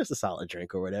 It's a solid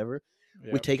drink or whatever.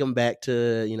 We Yep. take them back to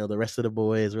the rest of the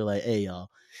boys. We're like, hey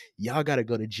y'all got to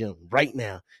go to Jim right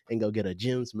now and go get a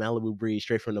Jim's Malibu Breeze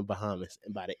straight from the Bahamas.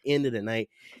 And by the end of the night,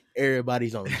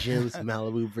 everybody's on Jim's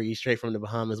Malibu Breeze straight from the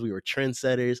Bahamas. We were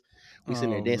trendsetters. We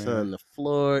sitting there Oh dancing on man. the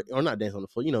floor, or not dancing on the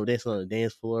floor, dancing on the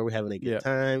dance floor. We're having a good Yep.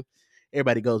 time.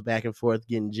 Everybody goes back and forth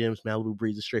getting Jim's Malibu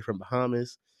Breezes straight from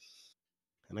Bahamas.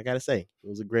 And I gotta say, it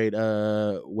was a great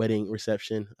wedding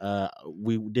reception.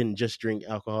 We didn't just drink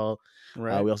alcohol.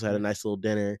 Right. We also had a Right. nice little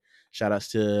dinner. Shout outs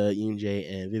to Yunjay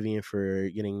and Vivian for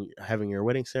having your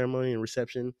wedding ceremony and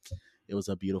reception. It was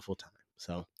a beautiful time.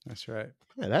 So That's right.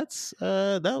 yeah, that's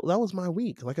that was my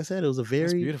week. Like I said, it was a That's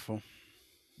very beautiful.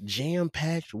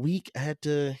 jam-packed week. I had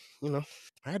to,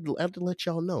 I had to let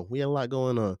y'all know we had a lot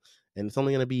going on, and it's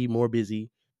only gonna be more busy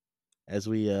as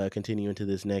we continue into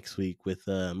this next week with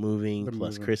moving The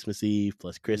plus moving. Christmas Eve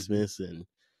plus Mhm. Christmas, and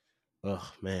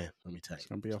oh man, let me tell It's you,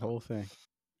 gonna be a whole thing.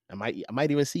 I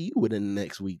might even see you within the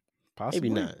next week. Maybe Possibly.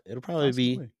 not. It'll probably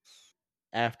be Possibly.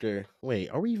 after. Wait,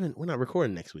 are we even? We're not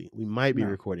recording next week. We might be No.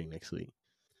 recording next week.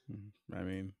 I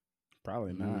mean,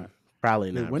 probably not.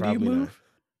 Probably Wait, not. when do you Probably not.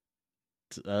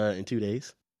 move? In 2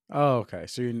 days. Oh, okay.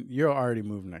 So you're already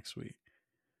moved next week.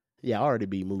 Yeah, I'll already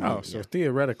be moved Oh, in. so Yeah,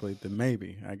 theoretically, then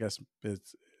maybe I guess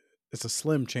it's a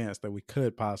slim chance that we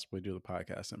could possibly do the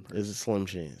podcast in there's a person. slim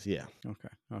chance. Yeah, Okay.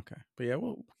 Okay. But yeah,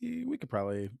 well, we could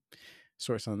probably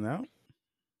sort something out.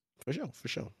 for sure. For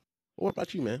sure. What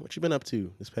about you, man? What you been up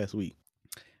to this past week?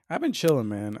 I've been chilling,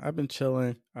 man. I've been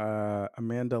chilling.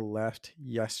 Amanda left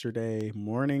yesterday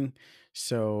morning,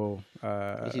 so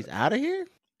She's out of here.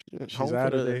 she's Home for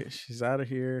out of the. there. She's out of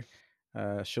here.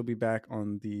 She'll be back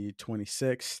on the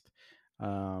 26th,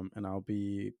 and I'll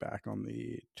be back on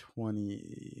the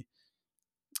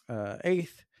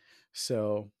 28th.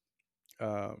 So,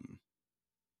 um,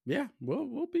 yeah,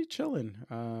 we'll be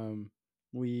chilling.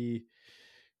 We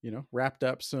wrapped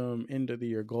up some end of the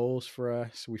year goals for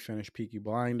us. We finished Peaky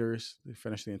Blinders. We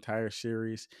finished the entire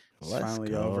series. It's Let's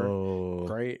finally over. go.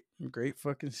 Great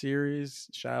fucking series.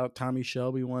 Shout out Tommy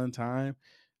Shelby one time.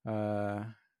 Uh,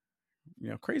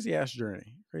 crazy ass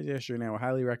journey. Crazy ass journey. I would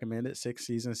highly recommend it. 6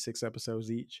 seasons, 6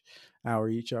 episodes each, hour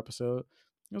each episode.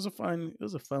 It was a fun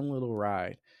little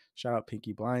ride. Shout out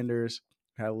Peaky Blinders.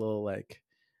 Had a little like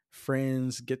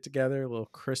friends get together, a little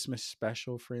Christmas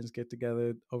special friends get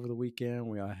together over the weekend.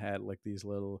 We all had like these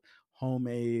little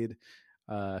homemade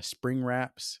spring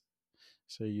wraps.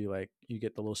 So you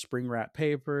get the little spring wrap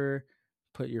paper,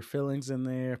 put your fillings in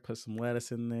there, put some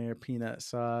lettuce in there, peanut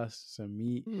sauce, some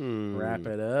meat, wrap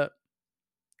it up.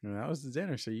 And that was the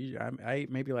dinner. So I ate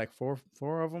maybe like four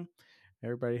of them.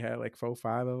 Everybody had like 4,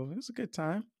 5 of them. It was a good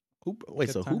time. Wait,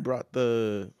 Good so time.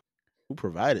 who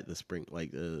provided the spring, like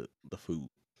the food,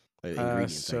 like the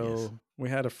ingredients? I guess. So we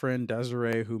had a friend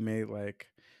Desiree who made like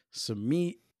some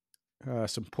meat,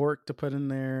 some pork to put in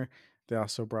there. They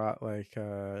also brought like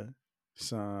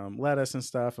some lettuce and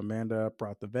stuff. Amanda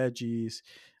brought the veggies.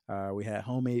 We had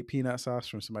homemade peanut sauce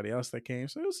from somebody else that came.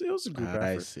 So it was a group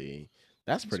I effort. see.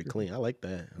 That's pretty clean. I like that.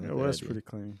 I like It that was idea. pretty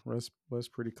clean. Was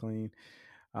pretty clean.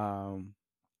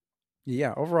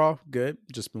 Yeah, overall good.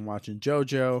 Just been watching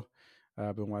JoJo.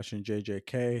 I've been watching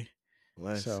JJK.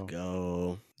 Let's So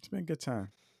go. it's been a good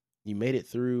time. You made it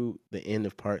through the end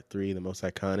of part 3, the most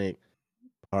iconic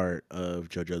part of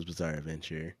JoJo's Bizarre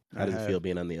Adventure. How does it feel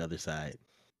being on the other side?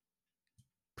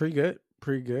 Pretty good.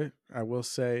 Pretty good. I will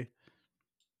say.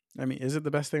 I mean, is it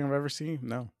the best thing I've ever seen?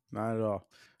 No, not at all.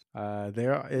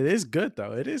 It is good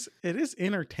though. It is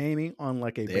entertaining on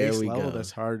like a There base we level go.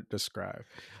 that's hard to describe.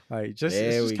 Like it's There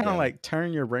just we kind of go. like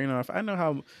turn your brain off. I know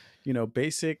how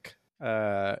basic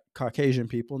Caucasian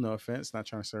people. No offense, not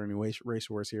trying to start any race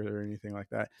wars here or anything like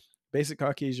that. Basic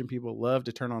Caucasian people love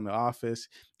to turn on The Office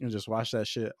and just watch that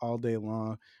shit all day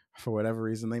long. For whatever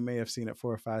reason, they may have seen it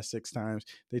 4 or 5, 6 times.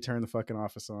 They turn the fucking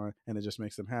Office on, and it just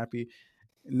makes them happy.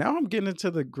 Now I'm getting into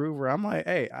the groove where I'm like,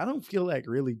 hey, I don't feel like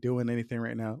really doing anything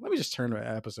right now. Let me just turn an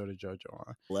episode of JoJo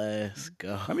on. Let's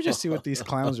go. Let me just see what these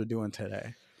clowns are doing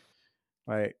today.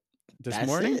 Like this That's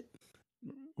morning, it.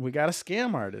 we got a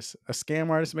scam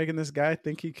artist making this guy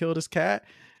think he killed his cat,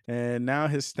 and now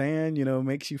his stand,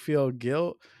 makes you feel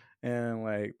guilt, and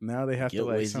like now they have to Guilt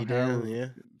like weighs you somehow down, yeah.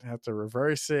 have to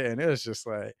reverse it, and it was just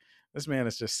like this man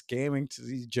is just scamming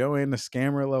he's Joey in the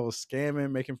scammer level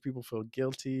scamming, making people feel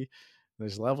guilty.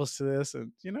 There's levels to this,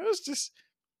 and it's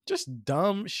just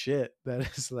dumb shit that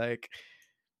is like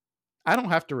I don't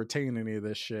have to retain any of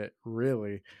this shit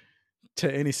really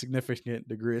to any significant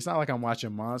degree. It's not like I'm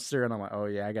watching Monster and I'm like, oh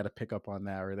yeah, I got to pick up on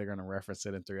that, or they're gonna reference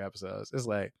it in 3 episodes. It's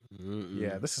like,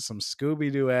 yeah, this is some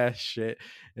Scooby Doo ass shit.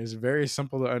 It's very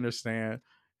simple to understand,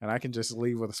 and I can just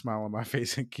leave with a smile on my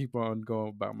face and keep on going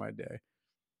about my day.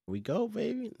 We go,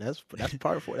 baby. That's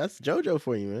part 4. That's JoJo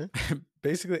for you, man.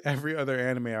 Basically, every other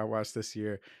anime I watched this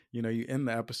year, you end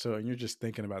the episode and you're just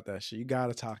thinking about that shit. You got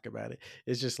to talk about it.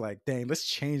 It's just like, dang, this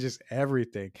changes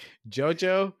everything.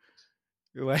 JoJo,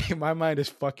 Like my mind is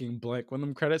fucking blank when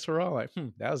them credits were all like,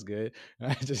 that was good.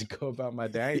 And I just go about my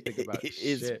day. I ain't think about It's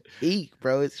shit. peak,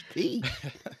 bro. It's peak.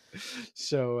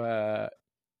 So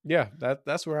yeah,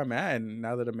 that's where I'm at. And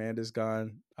now that Amanda's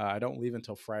gone, I don't leave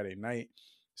until Friday night.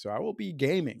 So I will be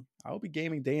gaming. I will be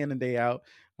gaming day in and day out.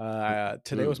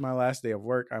 Today was Mm. my last day of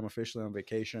work. I'm officially on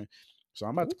vacation. So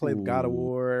I'm about to play the God of Ooh.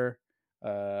 War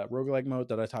roguelike mode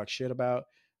that I talk shit about.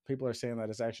 People are saying that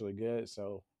it's actually good.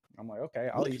 So I'm like, okay,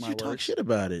 I'll When eat did my you talk words. shit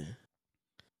about it?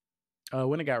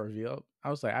 When it got revealed, I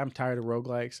was like, I'm tired of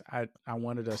roguelikes. I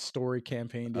wanted a story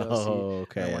campaign DLC. Oh, I don't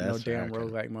okay. want no That's fair. damn Okay.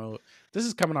 roguelike mode. This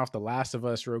is coming off the Last of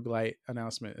Us roguelike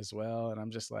announcement as well, and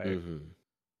I'm just like, Mm-hmm.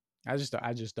 I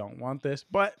just don't want this.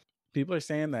 But people are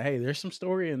saying that hey, there's some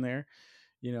story in there.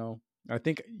 You know, I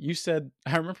think you said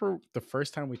I remember the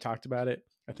first time we talked about it.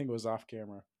 I think it was off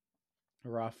camera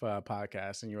or off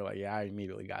podcast, and you were like, yeah, I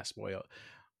immediately got spoiled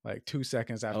like 2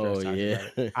 seconds after Oh us talking yeah.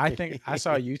 about it. I think I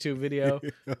saw a YouTube video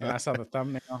and I saw the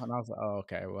thumbnail and I was like, oh,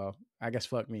 okay, well, I guess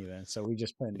fuck me then. So we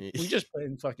just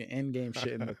putting fucking end game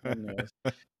shit in the thumbnails.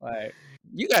 Like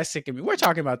you guys sick of me. We're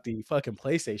talking about the fucking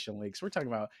PlayStation leaks. We're talking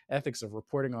about ethics of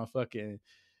reporting on fucking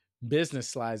business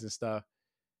slides and stuff.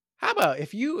 How about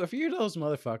if you're those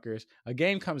motherfuckers, a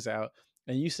game comes out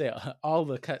and you say all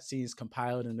the cutscenes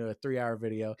compiled into a 3 hour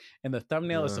video, and the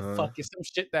thumbnail is the Uh-huh. fucking some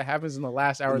shit that happens in the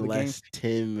last hour In of the the game. last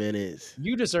 10 minutes.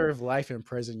 You deserve life in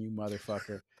prison, you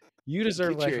motherfucker. You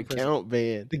deserve Get life your in prison. account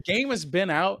banned. The game has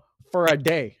been out for a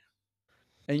day,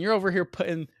 and you're over here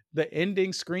putting the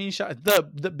ending screenshot,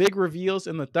 the big reveals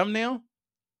in the thumbnail.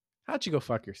 How'd you go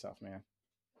fuck yourself, man?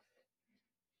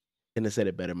 Couldn't have said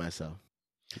it better myself.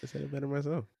 Could have said it better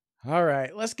myself. All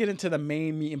right, let's get into the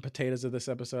main meat and potatoes of this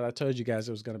episode. I told you guys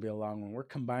it was going to be a long one. We're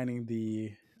combining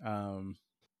the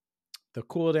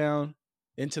cooldown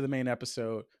into the main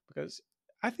episode because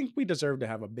I think we deserve to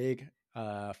have a big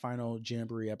final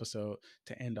jamboree episode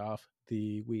to end off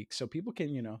the week. So people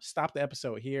can, stop the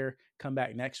episode here, come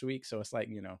back next week. So it's like,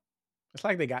 it's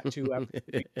like they got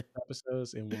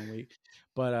episodes in 1 week.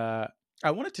 But I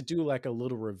wanted to do like a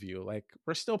little review. Like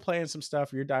we're still playing some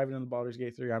stuff. You're diving into Baldur's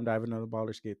Gate 3. I'm diving into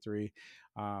Baldur's Gate 3.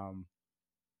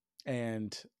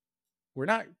 And we're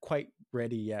not quite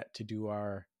ready yet to do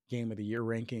our game of the year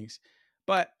rankings,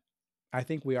 but I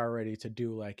think we are ready to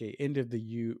do like a end of the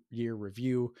year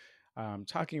review,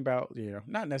 talking about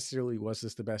not necessarily was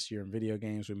this the best year in video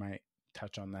games. We might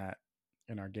touch on that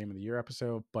in our game of the year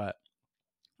episode, but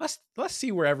let's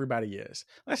see where everybody is.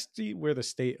 Let's see where the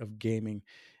state of gaming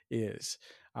is.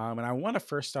 And I want to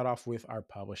first start off with our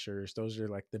publishers. Those are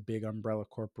like the big umbrella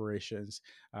corporations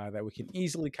that we can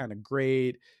easily kind of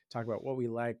grade, talk about what we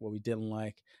like, what we didn't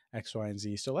like, X, Y, and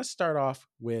Z. So let's start off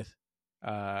with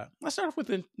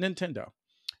Nintendo.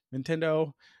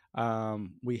 Nintendo.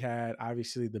 We had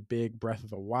obviously the big Breath of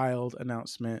the Wild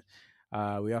announcement.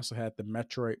 We also had the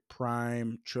Metroid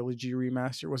Prime trilogy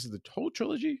remaster. Was it the whole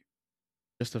trilogy?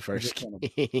 Just the Or just first one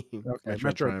of game. them? Okay, Metroid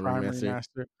Metroid Prime Prime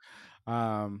Remastered.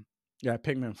 remaster. Yeah,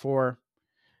 Pikmin 4.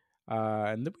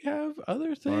 And then we have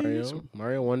other things.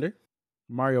 Mario Wonder.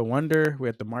 Mario Wonder. We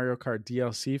had the Mario Kart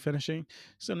DLC finishing.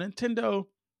 So Nintendo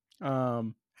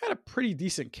had a pretty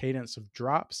decent cadence of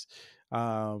drops.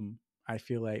 I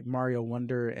feel like Mario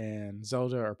Wonder and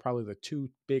Zelda are probably the two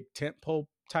big tentpole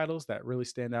titles that really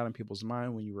stand out in people's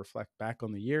mind when you reflect back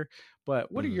on the year. But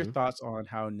what are your Mm-hmm. thoughts on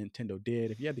how Nintendo did?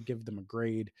 If you had to give them a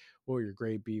grade, what would your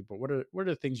grade be? But what are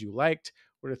the things you liked?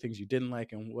 What are the things you didn't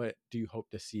like? And what do you hope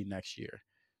to see next year?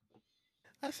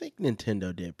 I think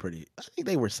Nintendo did pretty. I think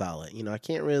they were solid. I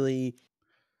can't really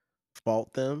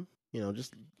fault them.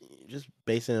 Just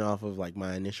basing it off of like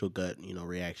my initial gut,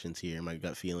 reactions here, my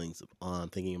gut feelings on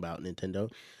thinking about Nintendo.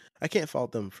 I can't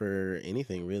fault them for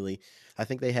anything really. I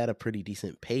think they had a pretty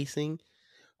decent pacing.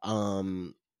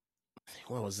 Um,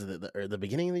 what was it? The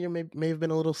beginning of the year may have been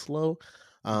a little slow.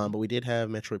 Mhm. But we did have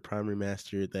Metroid Prime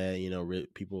Remastered that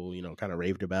people kind of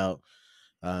raved about.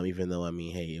 Even though I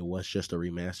mean, hey, it was just a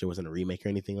remaster, it wasn't a remake or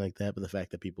anything like that. But the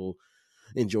fact that people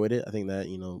enjoyed it, I think that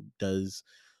does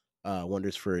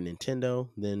wonders for Nintendo.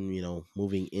 Then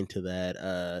moving into that,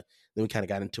 then we kind of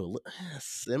got into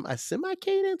a semi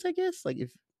cadence, I guess. Like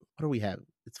if what do we have?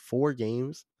 It's 4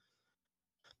 games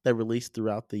that released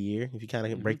throughout the year. If you kind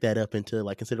of Mhm. break that up into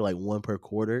like consider like one per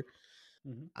quarter,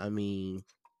 Mhm. I mean,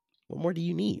 what more do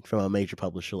you need from a major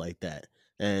publisher like that?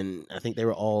 And I think they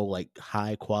were all like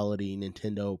high quality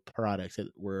Nintendo products that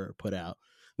were put out.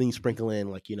 Then you Mhm. sprinkle in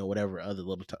like whatever other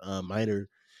little minor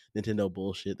Nintendo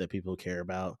bullshit that people care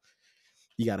about.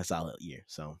 You got a solid year.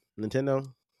 So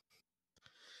Nintendo,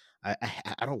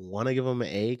 I don't want to give them an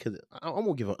A because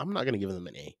I'm not gonna give them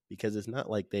an A because it's not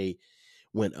like they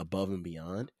went above and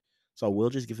beyond. So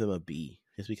we'll just give them a B,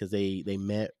 just because they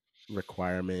met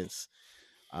requirements.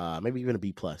 Maybe even a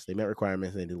B plus. They met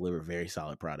requirements and they delivered very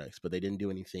solid products, but they didn't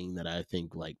do anything that I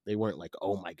think like they weren't like,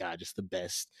 oh my god, just the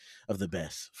best of the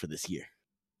best for this year.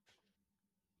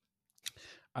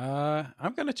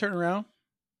 I'm gonna turn around.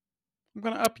 I'm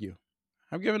gonna up you.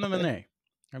 I'm giving them an Okay, A.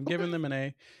 I'm okay. giving them an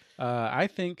A. I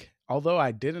think although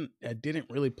I didn't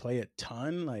really play a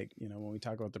ton. Like when we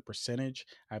talk about the percentage,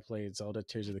 I played Zelda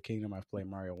Tears of the Kingdom. I've played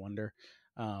Mario Wonder,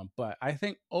 but I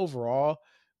think overall,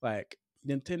 like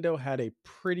Nintendo had a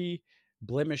pretty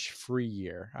blemish-free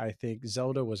year. I think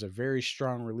Zelda was a very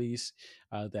strong release.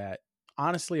 That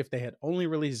honestly, if they had only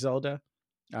released Zelda,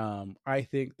 I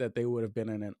think that they would have been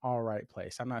in an all right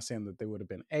place. I'm not saying that they would have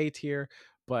been A tier,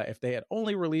 but if they had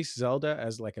only released Zelda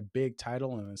as like a big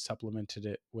title and then supplemented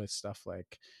it with stuff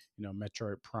like,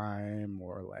 Metroid Prime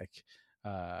or like,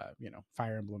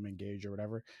 Fire Emblem Engage or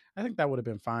whatever, I think that would have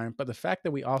been fine. But the fact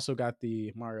that we also got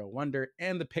the Mario Wonder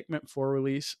and the Pikmin 4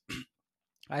 release,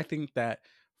 I think that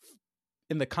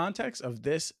in the context of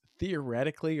this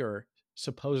theoretically or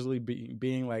supposedly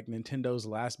being like Nintendo's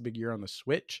last big year on the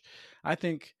Switch, I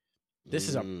think this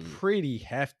is a Mm, pretty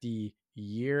hefty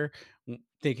year.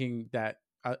 Thinking that,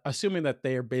 assuming that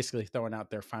they are basically throwing out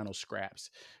their final scraps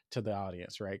to the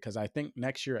audience, right? Because I think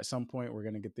next year at some point we're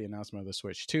going to get the announcement of the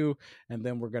Switch 2, and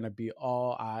then we're going to be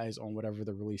all eyes on whatever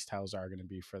the release titles are going to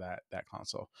be for that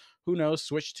console. Who knows?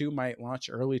 Switch 2 might launch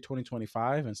early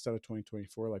 2025 instead of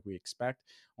 2024 like we expect.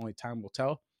 Only time will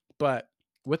tell. But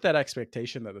with that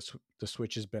expectation that the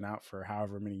Switch has been out for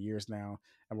however many years now,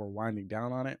 and we're winding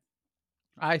down on it,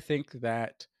 I think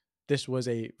that this was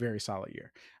a very solid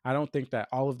year. I don't think that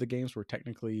all of the games were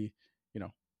technically, you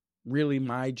know, really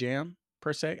my jam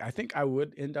per se. I think I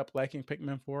would end up liking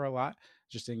Pikmin 4 a lot.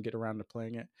 Just didn't get around to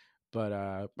playing it. But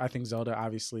I think Zelda,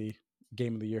 obviously,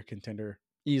 game of the year contender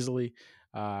easily.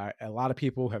 A lot of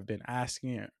people have been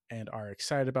asking and are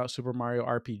excited about Super Mario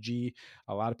RPG.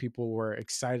 A lot of people were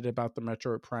excited about the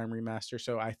Metroid Prime remaster.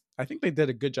 So I think they did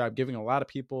a good job giving a lot of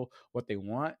people what they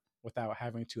want without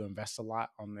having to invest a lot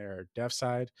on their dev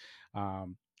side,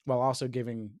 while also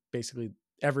giving basically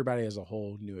everybody as a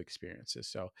whole new experiences.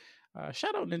 So,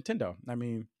 shout out Nintendo. I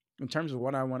mean, in terms of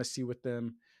what I want to see with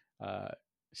them, uh,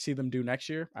 see them do next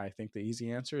year, I think the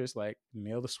easy answer is like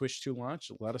nail the Switch 2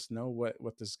 launch. Let us know what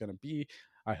this is going to be.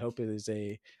 I hope it is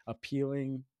a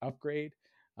appealing upgrade,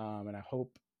 and I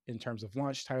hope in terms of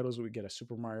launch titles we get a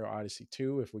Super Mario Odyssey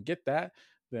 2. If we get that,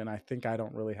 then I think I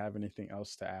don't really have anything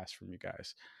else to ask from you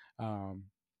guys. Um,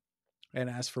 and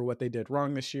as for what they did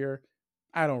wrong this year,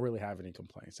 I don't really have any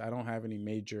complaints. I don't have any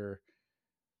major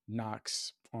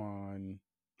knocks on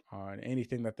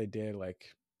anything that they did.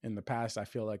 Like in the past, I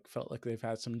felt like they've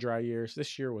had some dry years.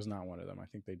 This year was not one of them. I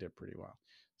think they did pretty well.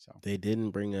 So they didn't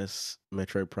bring us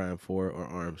Metroid Prime 4 or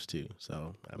Arms 2.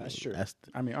 So, I that's mean, true.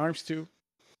 I mean, Arms 2,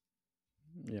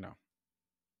 you know,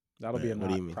 that'll be a what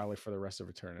do you knock mean? probably for the rest of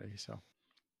eternity. So,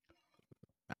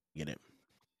 Get it.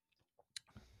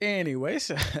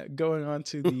 anyways, going on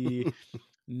to the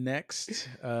next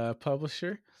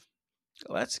publisher,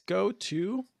 let's go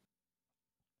to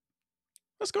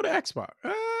let's go to Xbox.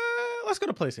 Let's go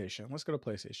to PlayStation. Let's go to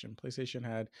PlayStation. PlayStation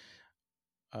had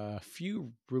a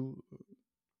few.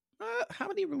 How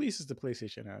many releases did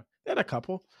PlayStation have? They had a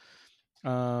couple.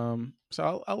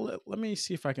 So let me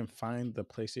see if I can find the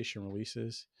PlayStation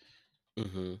releases.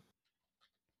 Mm-hmm.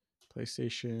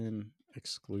 PlayStation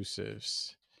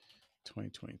exclusives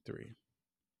 2023.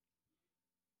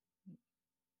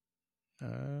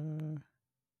 Uh,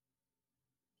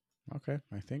 okay.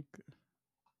 I think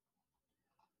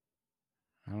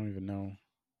I don't even know.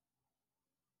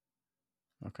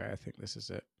 Okay, I think this is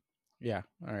it. Yeah.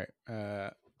 All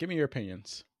right. Give me your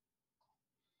opinions.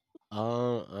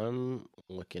 I'm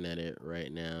looking at it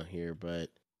right now here, but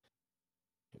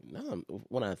no,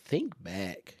 when I think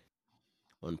back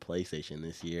on PlayStation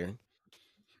this year,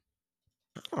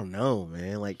 I don't know,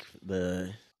 man. Like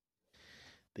the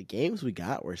games we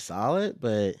got were solid,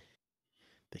 but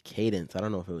the cadence, I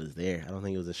don't know if it was there. I don't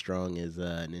think it was as strong as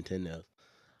Nintendo's.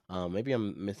 Maybe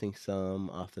I'm missing some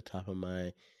off the top of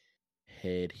my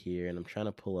head here, and I'm trying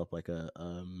to pull up like a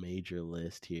major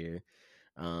list here.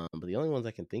 But the only ones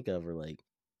I can think of are like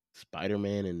Spider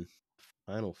Man and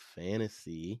Final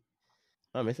Fantasy.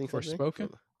 Am I missing something?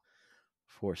 Forspoken,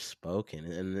 Forspoken,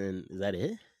 and then is that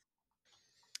it?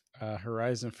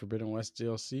 Horizon Forbidden West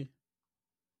DLC.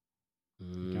 You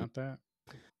Mm, got that?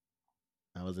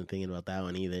 I wasn't thinking about that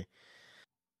one either.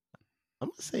 I'm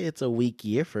gonna say it's a weak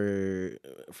year for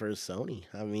Sony.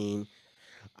 I mean,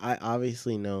 I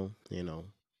obviously know,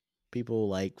 people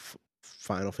like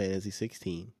Final Fantasy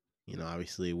 16.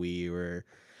 Obviously we were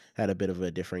had a bit of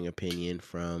a differing opinion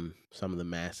from some of the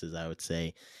masses, I would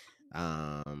say.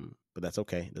 But that's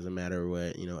okay. It doesn't matter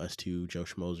what us two Joe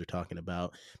Schmoes are talking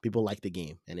about. People like the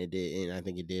game, and it did, and I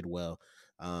think it did well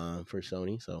for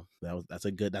Sony. So that's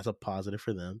a positive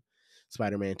for them.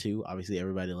 Spider-Man 2, obviously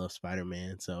everybody loves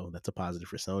Spider-Man, so that's a positive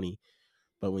for Sony.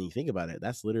 But when you think about it,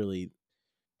 that's literally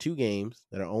two games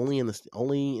that are only in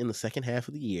the second half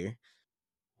of the year.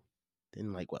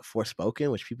 Then like what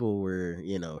Forspoken, which people were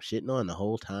shitting on the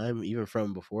whole time, even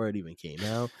from before it even came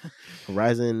out.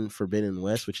 Horizon Forbidden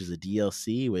West, which is a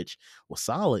DLC, which was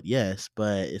solid, yes,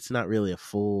 but it's not really a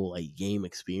full like game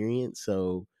experience.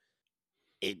 So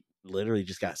it literally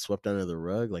just got swept under the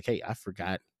rug. Like, hey, I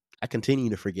forgot. I continue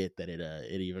to forget that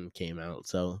it even came out.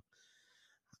 So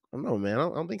I don't know, man. I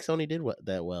don't think Sony did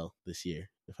that well this year.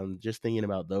 If I'm just thinking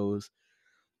about those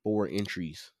four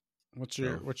entries, What's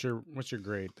your so what's your what's your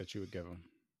grade that you would give them?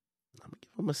 I'm gonna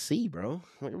give them a C, bro. I'm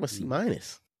gonna give them a C Mm,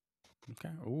 minus.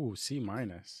 okay. Ooh, C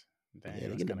minus. Yeah, Dang, they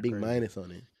that's get a kind of big crazy. minus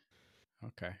on it.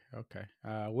 Okay, okay.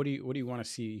 What do you want to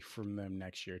see from them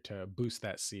next year to boost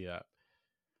that C up?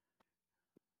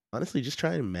 Honestly, just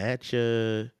try and match.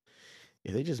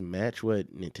 If they just match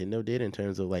what Nintendo did in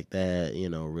terms of like that,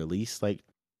 release like,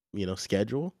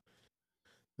 schedule,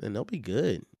 then they'll be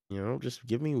good. Just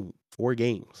give me 4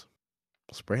 games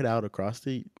spread out across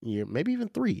the year, maybe even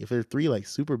 3. If there's 3 like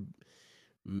super,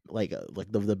 like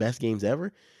the best games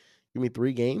ever, give me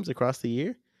 3 games across the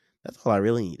year. That's all I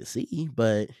really need to see.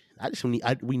 But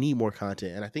we need more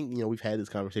content, and I think we've had this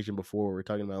conversation before. We're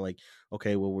talking about like,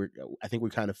 okay, well I think we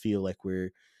kind of feel like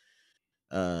we're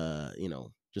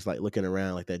just like looking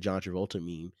around like that John Travolta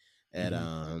meme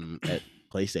Hmm. at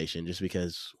PlayStation, just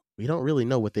because we don't really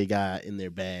know what they got in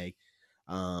their bag.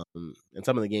 And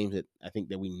some of the games that I think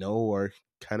that we know are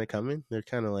kind of coming, they're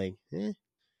kind of like,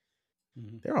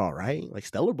 Hmm. they're all right. Like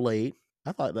Stellar Blade,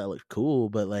 I thought that looked cool,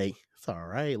 but like it's all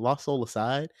right. Lost Soul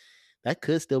aside, that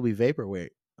could still be vaporware.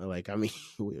 Like I mean,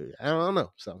 I don't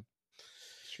know. So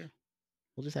Sure.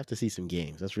 we'll just have to see some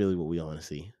games. That's really what we want to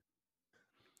see.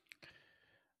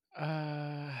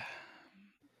 Uh,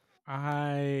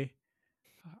 I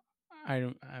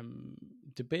I'm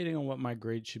debating on what my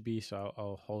grade should be, so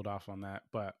I'll hold off on that.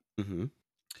 But Mm-hmm.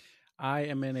 I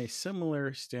am in a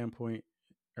similar standpoint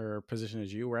or position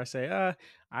as you, where I say,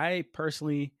 I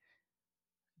personally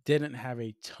didn't have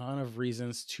a ton of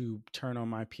reasons to turn on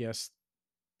my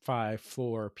PS5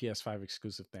 for PS5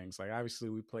 exclusive things. Like obviously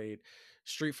we played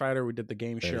Street Fighter, we did the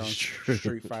game That share is on true.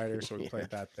 Street Fighter, so we Yeah. played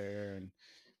that there, and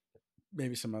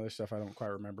maybe some other stuff I don't quite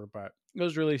remember, but it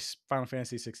was really Final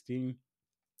Fantasy 16.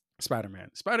 Spider-Man.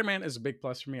 Spider-Man is a big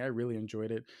plus for me. I really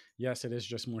enjoyed it. Yes, it is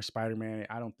just more Spider-Man.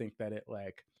 I don't think that it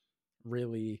like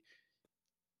really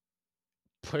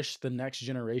push the next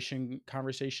generation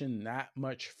conversation that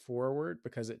much forward,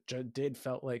 because it did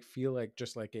feel like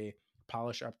just like a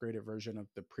polished upgraded version of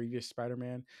the previous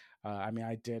Spider-Man. I mean,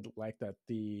 I did like that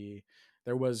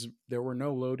there were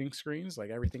no loading screens. Like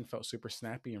everything felt super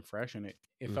snappy and fresh, and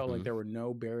it felt like Mm-hmm. there were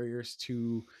no barriers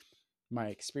to my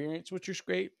experience, which was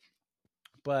great.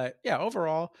 But yeah,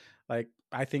 overall, like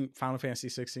I think Final Fantasy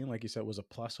 16, like you said, was a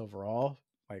plus overall,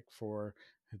 like for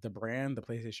the brand, the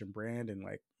PlayStation brand, and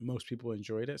like most people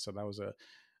enjoyed it. So that was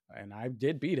and I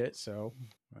did beat it. So,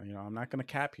 I'm not going to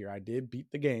cap here. I did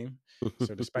beat the game.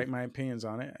 So despite my opinions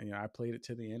on it, I played it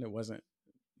to the end. It wasn't,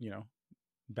 you know,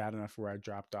 bad enough where I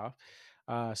dropped off.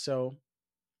 So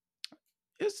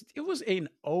it was an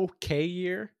okay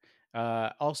year.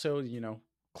 Also,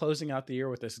 closing out the year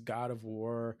with this God of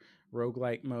War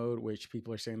roguelike mode, which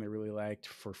people are saying they really liked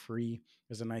for free,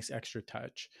 is a nice extra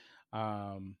touch.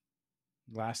 Um,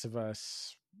 Last of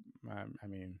Us, I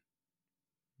mean,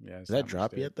 yeah, Did it's that not much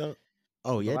drop there. yet though?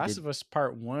 Oh The yeah, it Last did. of Us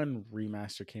Part One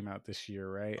remaster came out this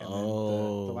year, right? And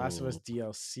then the Last of Us Oh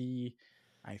DLC,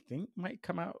 I think might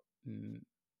come out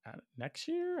next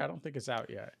year. I don't think it's out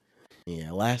yet.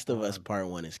 yeah, Last of Us Um, Part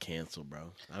One is canceled,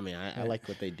 bro. I mean, I it, like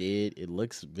what they did. It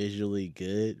looks visually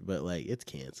good, but like it's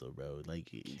canceled, bro. Like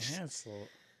cancel.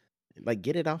 like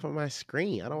get it off of my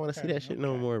screen. I don't want to see Okay, that shit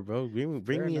no okay. more, bro. Bring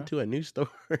Fair me enough. into a new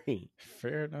story.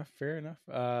 Fair enough. Fair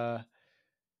enough.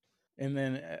 And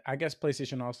then I guess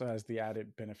PlayStation also has the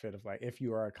added benefit of like if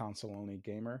you are a console only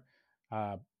gamer,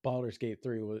 Baldur's Gate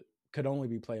 3 could only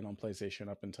be played on PlayStation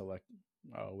up until like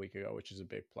a week ago, which is a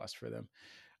big plus for them.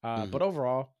 Mhm. But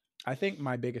overall, I think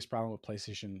my biggest problem with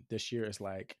PlayStation this year is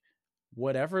like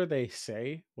whatever they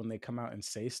say when they come out and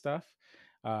say stuff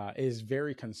is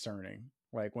very concerning.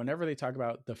 Like whenever they talk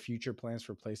about the future plans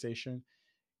for PlayStation,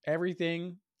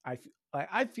 everything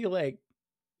I feel like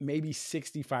maybe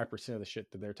 65% of the shit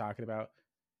that they're talking about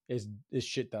is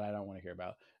shit that I don't want to hear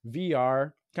about.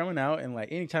 VR coming out, and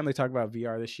like anytime they talk about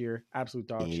VR this year, absolute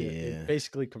dog shit. It Yeah.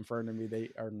 basically confirmed to me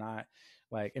they are not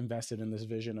like invested in this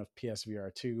vision of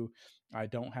PSVR 2. I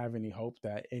don't have any hope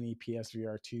that any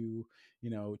PSVR 2,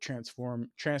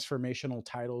 transformational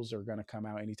titles are going to come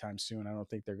out anytime soon. I don't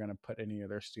think they're going to put any of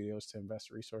their studios to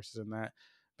invest resources in that,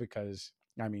 because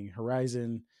I mean,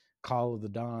 Horizon Call of the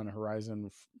Dawn, Horizon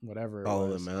whatever it All of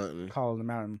the was, mountain. Call of the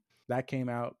Mountain, that came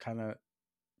out kind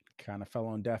of fell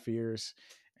on deaf ears,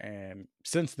 and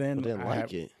since But then didn't I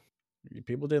have like it.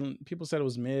 people said it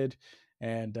was mid,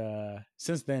 and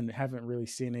since then haven't really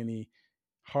seen any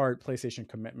hard PlayStation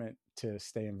commitment to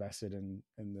stay invested in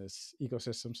this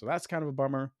ecosystem. So that's kind of a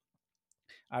bummer.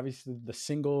 Obviously, the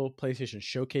single PlayStation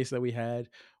showcase that we had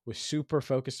was super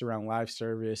focused around live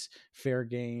service, fair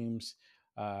games,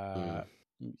 uh,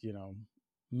 Mm. you know,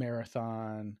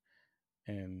 marathon,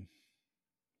 and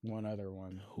one other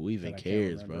one Who that even I can't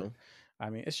cares, remember. bro? I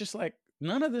mean, it's just like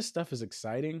none of this stuff is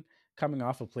exciting coming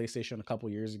off of PlayStation a couple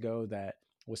years ago that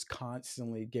was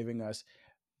constantly giving us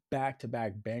back to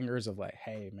back bangers of like,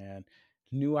 hey man,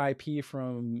 new IP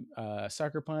from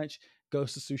Sucker Punch,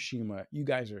 Ghost of Tsushima. You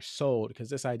guys are sold because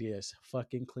this idea is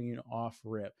fucking clean off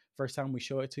rip. First time we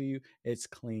show it to you, it's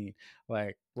clean.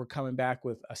 Like we're coming back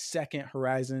with a second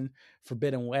Horizon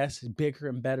Forbidden West, bigger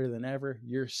and better than ever.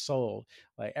 You're sold.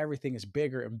 Like everything is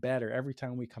bigger and better every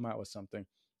time we come out with something.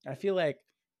 I feel like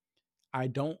I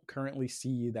don't currently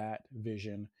see that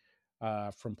vision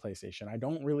from PlayStation. I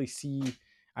don't really see.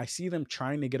 I see them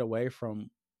trying to get away from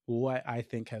what I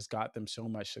think has got them so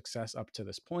much success up to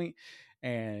this point,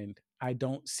 and I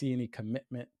don't see any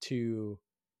commitment to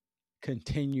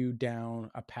continue down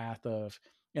a path of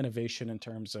innovation in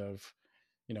terms of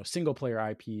single player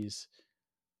IPs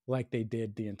like they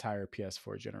did the entire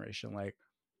PS4 generation. Like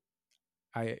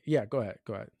go ahead.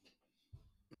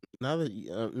 Now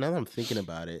that I'm thinking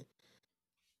about it,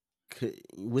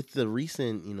 with the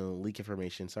recent leak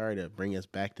information, sorry to bring us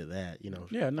back to that,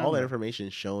 Yeah, all that no. information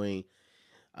showing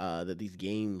that these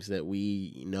games that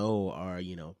we know are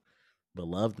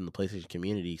beloved in the PlayStation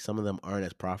community, some of them aren't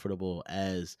as profitable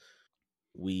as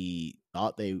we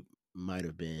thought they might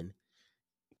have been.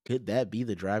 Could that be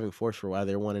the driving force for why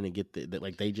they're wanting to get that?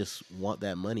 Like they just want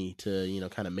that money to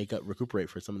kind of recuperate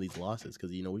for some of these losses,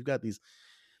 because we've got these.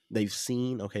 They've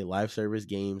seen, okay, live service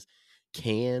games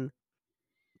can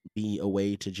be a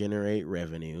way to generate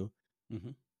revenue.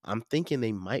 Mm-hmm. I'm thinking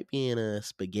they might be in a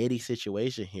spaghetti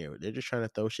situation here. They're just trying to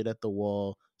throw shit at the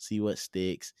wall, see what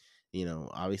sticks.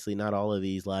 Obviously not all of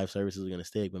these live services are going to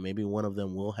stick, but maybe one of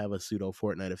them will have a pseudo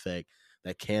Fortnite effect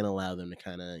that can allow them to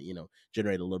kind of,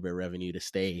 generate a little bit of revenue to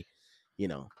stay, you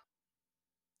know,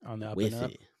 On the up and with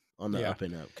up. it on the Yeah. up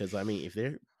and up. Because, I mean, if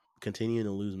they're continuing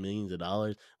to lose millions of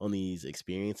dollars on these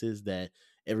experiences that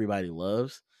everybody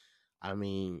loves, I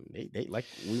mean, they like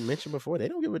we mentioned before, they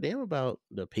don't give a damn about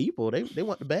the people. They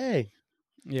want the bag.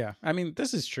 Yeah, I mean,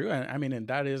 this is true, and I mean, and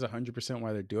that is 100%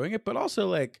 why they're doing it. But also,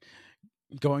 like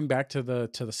going back to the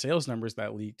sales numbers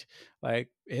that leaked, like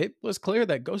it was clear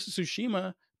that Ghost of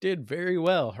Tsushima did very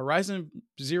well. Horizon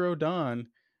Zero Dawn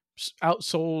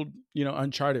outsold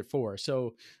Uncharted 4.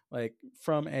 So like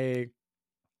from a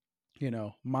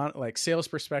like sales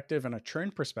perspective and a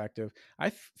trend perspective, I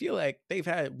feel like they've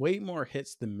had way more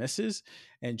hits than misses.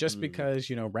 And just Mm. because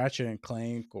Ratchet and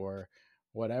Clank or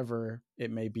whatever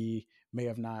it may be may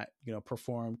have not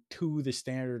performed to the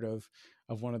standard of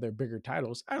one of their bigger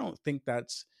titles, I don't think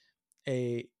that's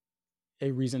a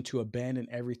a reason to abandon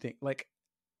everything. Like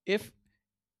if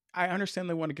I understand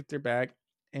they want to get their bag,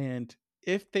 and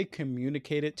if they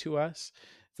communicate it to us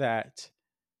that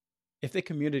if they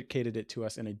communicated it to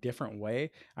us in a different way,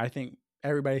 I think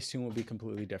everybody's tune would be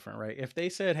completely different, right? If they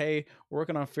said, "Hey, we're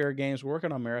working on fair games, we're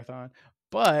working on marathon,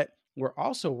 but we're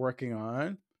also working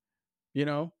on,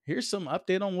 here's some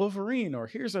update on Wolverine, or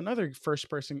here's another first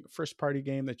party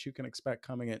game that you can expect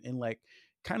coming in," and like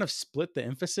kind of split the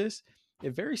emphasis.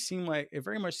 It very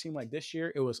much seemed like this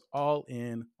year it was all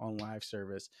in on live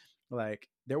service. Like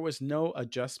there was no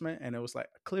adjustment, and it was like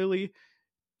clearly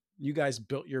you guys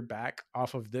built your back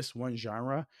off of this one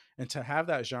genre, and to have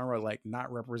that genre like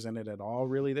not represented at all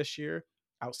really this year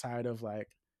outside of like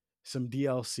some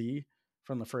DLC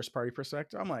from the first party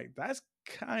perspective, I'm like, that's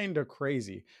kind of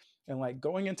crazy. And like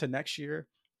going into next year,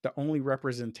 the only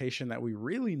representation that we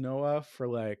really know of for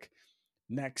like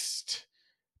next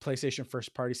PlayStation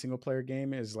first party single player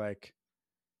game is like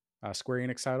Square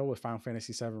Enix title with Final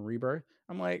Fantasy VII Rebirth.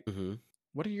 I'm like, Mm-hmm.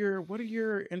 what are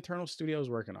your internal studios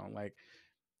working on? Like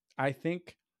I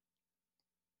think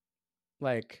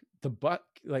like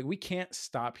we can't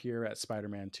stop here at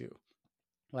Spider-Man 2.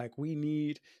 Like we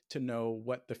need to know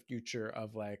what the future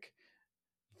of like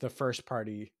the first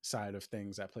party side of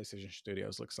things at PlayStation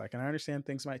Studios looks like. And I understand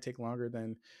things might take longer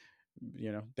than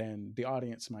than the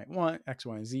audience might want, X,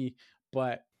 Y, and Z,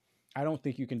 but I don't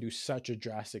think you can do such a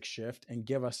drastic shift and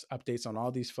give us updates on all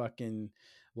these fucking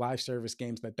live service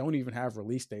games that don't even have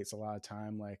release dates a lot of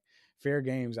time. Like Fair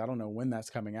Games, I don't know when that's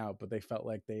coming out, but they felt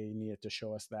like they needed to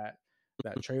show us that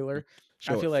trailer. I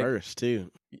Show it feel like first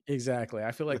too. exactly.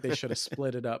 I feel like they should have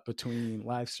split it up between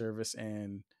live service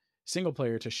and single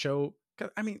player to show. 'Cause,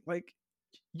 I mean, like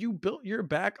you built your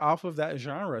back off of that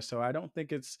genre, so I don't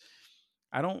think it's.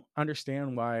 I don't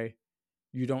understand why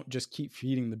you don't just keep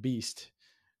feeding the beast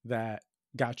that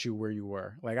got you where you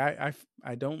were. Like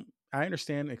I don't. I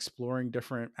understand exploring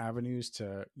different avenues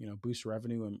to boost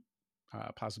revenue and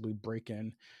possibly break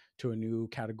in to a new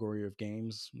category of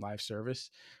games, live service,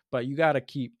 but you got to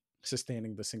keep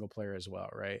sustaining the single player as well,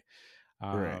 right?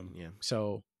 Correct. Yeah.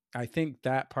 So I think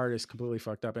that part is completely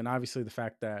fucked up. And obviously the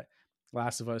fact that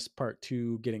Last of Us Part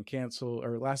 2 getting canceled,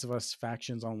 or Last of Us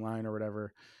Factions Online or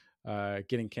whatever,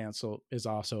 getting canceled is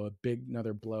also a big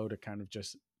another blow to kind of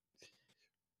just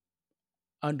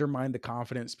undermine the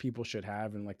confidence people should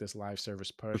have in like this live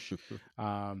service push.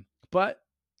 But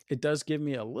it does give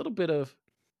me a little bit of,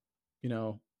 you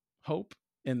know, hope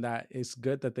in that it's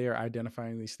good that they are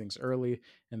identifying these things early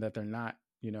and that they're not,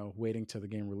 waiting till the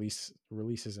game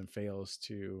releases and fails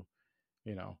to,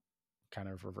 you know, kind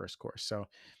of reverse course. So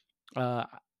uh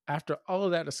after all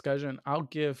of that discussion, uh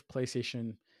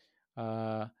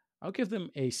I'll give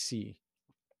them a C.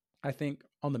 I think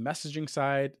on the messaging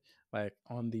side, like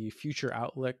on the future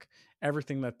outlook,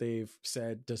 everything that they've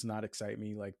said does not excite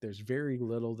me. Like there's very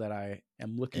little that I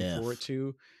am looking forward F.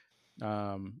 to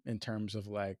in terms of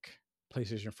like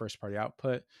PlayStation first party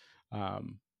output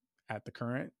um, at the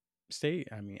current state.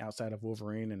 I mean, outside of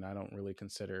Wolverine, and I don't really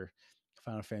consider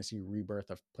Final Fantasy Rebirth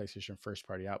of PlayStation first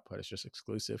party output. It's just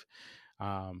exclusive.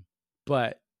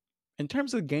 But in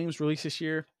terms of games released this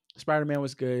year, Spider Man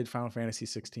was good. Final Fantasy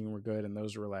 16 were good, and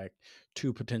those were like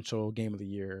two potential Game of the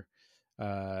Year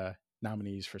uh,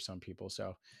 nominees for some people.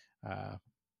 So uh,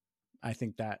 I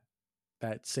think that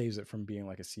saves it from being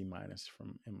like a C minus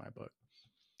from in my book.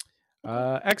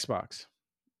 Okay. Xbox.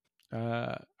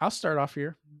 I'll start off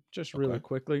here just really Okay.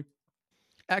 quickly.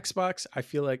 Xbox, I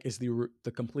feel like is the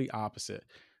complete opposite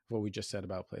of what we just said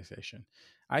about PlayStation.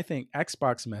 I think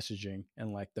Xbox messaging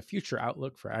and like the future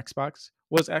outlook for Xbox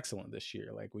was excellent this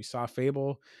year. Like we saw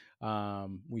Fable,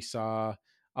 we saw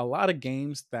a lot of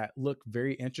games that look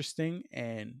very interesting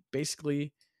and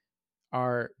basically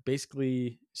are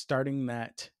basically starting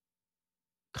that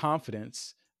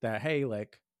confidence that hey,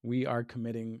 like we are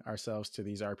committing ourselves to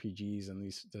these RPGs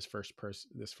and this first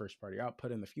party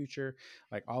output in the future.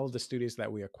 Like all of the studios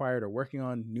that we acquired are working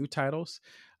on new titles,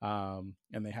 and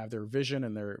they have their vision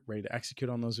and they're ready to execute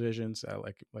on those visions.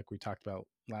 Like we talked about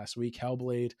last week,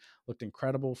 Hellblade looked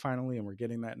incredible finally, and we're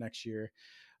getting that next year.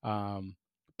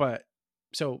 But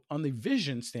so on the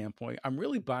vision standpoint, I'm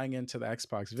really buying into the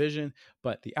Xbox vision,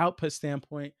 but the output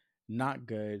standpoint, not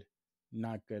good,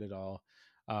 not good at all.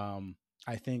 Um,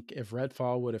 I think if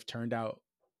Redfall would have turned out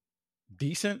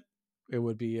decent, it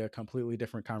would be a completely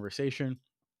different conversation.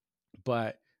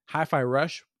 But Hi-Fi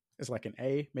Rush is like an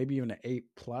A, maybe even an A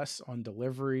plus on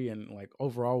delivery and like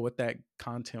overall what that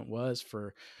content was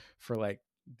for like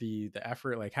the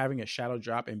effort, like having a shadow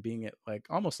drop and being it like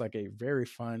almost like a very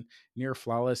fun, near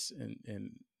flawless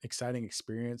and exciting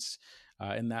experience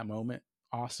in that moment.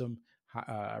 Awesome.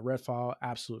 Redfall,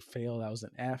 absolute fail. That was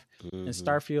an F. And Mm-hmm.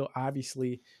 Starfield,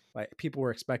 obviously, like people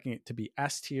were expecting it to be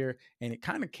S tier, and it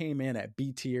kind of came in at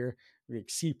B tier, like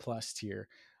C plus tier,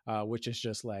 which is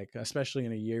just like, especially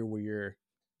in a year where you're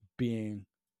being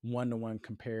one to one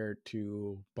compared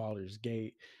to Baldur's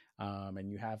Gate, and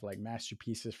you have like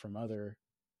masterpieces from other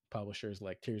publishers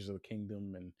like Tears of the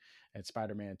Kingdom and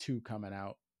Spider-Man 2 coming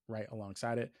out right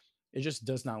alongside it. It just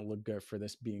does not look good for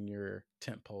this being your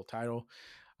tentpole title.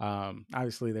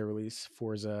 Obviously, they release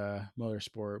Forza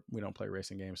Motorsport. We don't play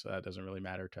racing games, so that doesn't really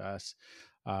matter to us.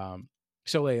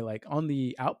 So, like on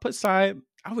the output side,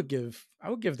 I would give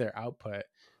their output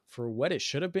for what it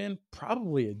should have been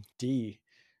probably a D,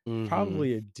 Mm-hmm.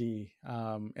 probably a D.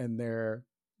 And their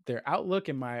outlook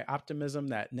and my optimism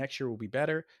that next year will be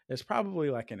better is probably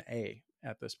like an A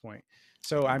at this point.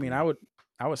 So, I I mean, agree.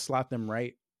 I would slot them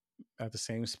right at the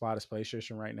same spot as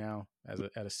PlayStation right now as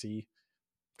at a C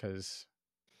because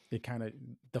it kind of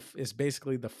it's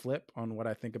basically the flip on what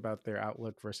I think about their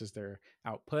outlook versus their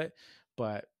output,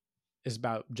 but it's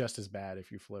about just as bad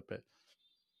if you flip it.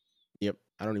 Yep.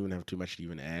 I don't even have too much to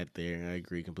even add there. I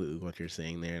agree completely with what you're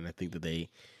saying there, and I think that they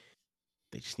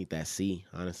They just need that C.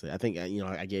 Honestly, I think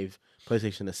I gave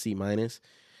PlayStation a C minus.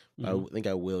 Mm-hmm. I think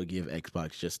I will give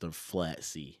Xbox just a flat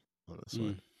C on this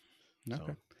one. Okay.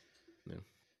 So yeah.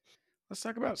 Let's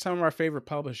talk about some of our favorite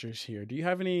publishers here. Do you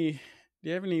have any? Do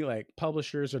you have any like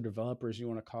publishers or developers you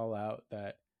want to call out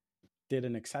that did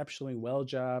an exceptionally well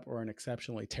job or an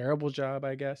exceptionally terrible job?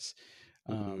 I guess.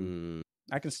 Um, Mm,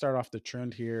 I can start off the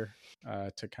trend here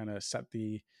to kind of set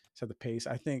the pace.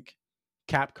 I think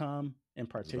Capcom in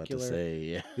I was about to particular, say,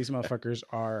 yeah. these motherfuckers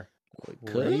are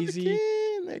crazy.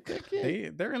 Cooking, they're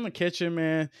cooking. They're in the kitchen,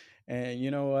 man. And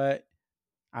you know what?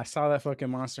 I saw that fucking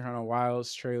Monster Hunter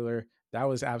Wilds trailer. That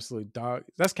was absolute dog.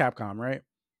 That's Capcom, right?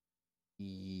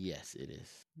 Yes, it is.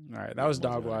 All right, that Yeah, was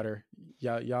Monster dog Hunter.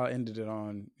 water. Y'all ended it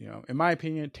on, in my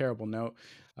opinion, terrible note.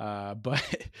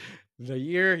 But the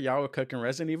year y'all were cooking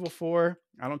Resident Evil 4,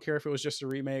 I don't care if it was just a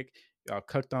remake. Y'all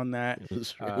cooked on that. It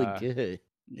was really Uh, good.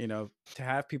 to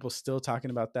have people still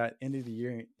talking about that end of the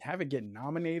year and have it get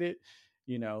nominated,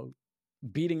 you know,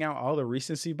 beating out all the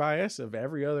recency bias of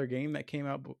every other game that came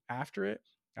out after it.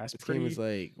 That's This game is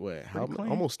pretty like what? pretty How clean.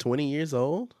 almost 20 years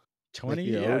old? Like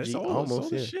 20, the yeah, it's OG, old. It's almost.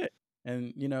 old as Yeah. shit.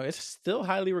 And it's still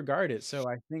highly regarded. So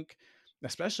I think,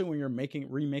 especially when you're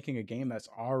remaking a game that's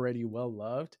already well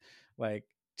loved, like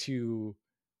to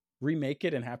remake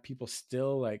it and have people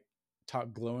still like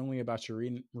talk glowingly about your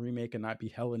remake and not be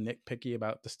hella nitpicky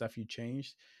about the stuff you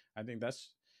changed. I think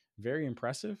that's very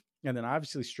impressive. And then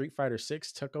obviously Street Fighter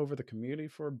 6 took over the community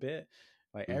for a bit.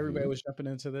 Like everybody Mm-hmm. was jumping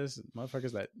into this.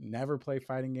 Motherfuckers that never play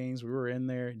fighting games. We were in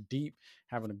there deep,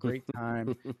 having a great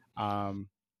time. Um,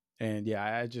 and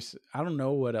yeah, I don't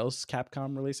know what else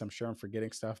Capcom released. I'm sure I'm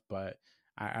forgetting stuff, but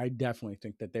I definitely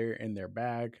think that they're in their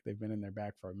bag. They've been in their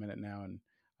bag for a minute now, and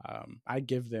I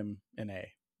give them an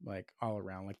A, like all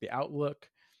around, like the outlook,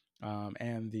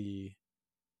 and the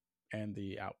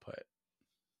output.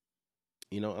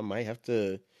 I might have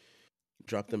to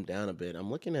drop them down a bit. I'm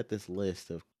looking at this list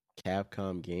of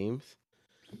Capcom games,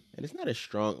 and it's not as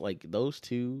strong. Like those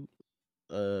two,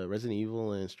 Resident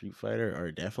Evil and Street Fighter,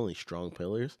 are definitely strong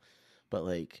pillars. But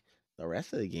like the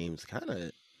rest of the games, kind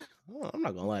of, I'm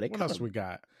not gonna lie, they What kind else of we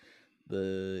got?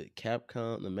 the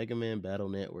Capcom, the Mega Man Battle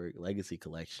Network Legacy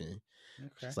Collection,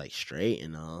 which Okay, is like straight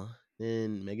and all.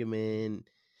 Then Mega Man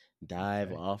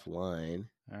Dive okay, Offline,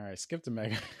 all right. Skip the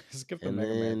mega, skip the and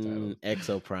Mega Man then titles.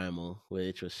 Exo Primal,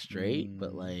 which was straight,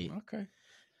 but like Okay,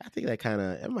 I think that kind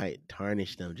of it might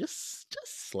tarnish them just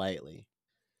slightly.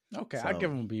 okay. I give So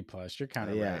them B plus. You're kind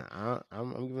of right. yeah,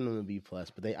 I'm giving them a B plus,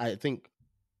 but I think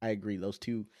I agree. Those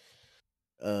two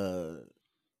uh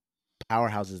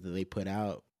powerhouses that they put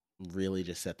out really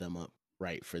just set them up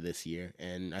right for this year,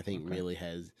 and I think Okay, really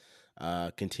has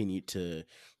continued to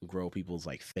grow people's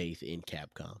like faith in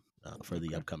Capcom for the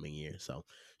okay. upcoming year. So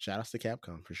shout outs to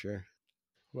Capcom for sure.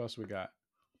 Who else we got?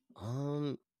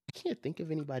 I can't think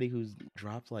of anybody who's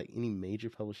dropped like any major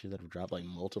publishers that have dropped like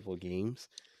multiple games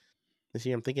this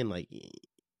year. I'm thinking like,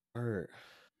 or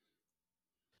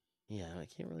yeah, I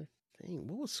can't really think.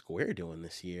 What was Square doing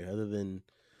this year other than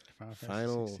Final Fantasy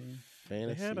Final 16. They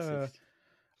had Fantasy a 6?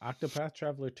 Octopath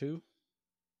Traveler 2.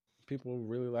 People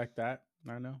really like that.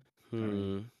 I know. I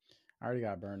mean, Hmm. I already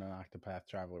got burned on Octopath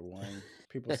Traveler 1.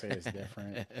 People say it's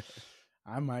different.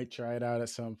 I might try it out at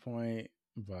some point,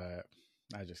 but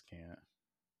I just can't.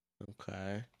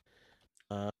 Okay.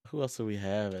 Who else do we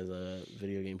have as a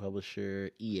video game publisher?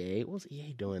 EA. What's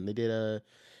EA doing? They did a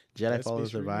Jedi Dead Fallen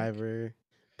Space remake? Survivor.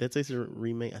 Dead Space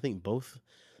remake. I think both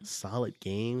solid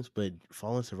games, but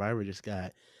Fallen Survivor just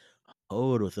got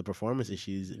old with the performance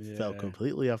issues. It fell Yeah.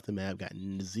 completely off the map. Got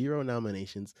zero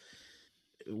nominations.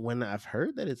 When I've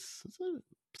heard that it's a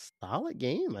solid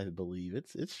game, I believe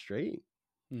it's straight.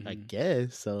 I Hmm.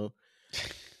 guess so.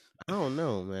 I don't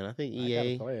know, man. I think I gotta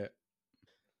EA. play it.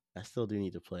 I still do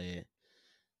need to play it.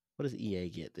 What does EA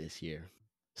get this year?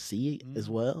 C as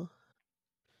Mm, well?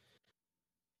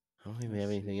 I don't think they let's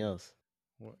have anything see. else.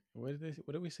 What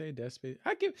did we say? Dead Space.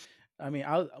 I mean,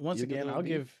 I'll once You give again, them a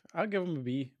B? I'll give them a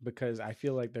B because I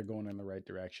feel like they're going in the right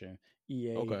direction.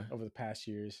 EA Okay. over the past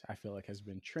years, I feel like has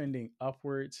been trending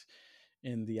upwards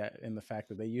in the fact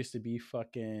that they used to be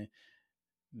fucking,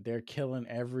 they're killing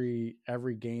every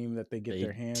game that they get They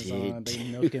their hands did. on. They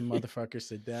milking motherfuckers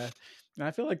to death. And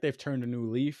I feel like they've turned a new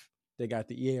leaf. They got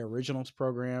the EA Originals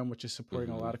program, which is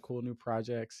supporting a Hmm. lot of cool new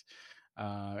projects.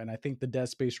 And I think the Dead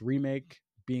Space remake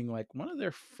being like one of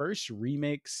their first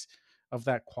remakes of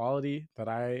that quality that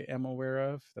I am aware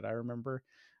of, that I remember.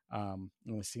 And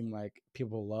it seemed like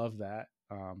people love that.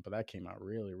 But that came out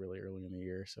really, really early in the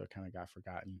year, so it kind of got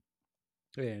forgotten.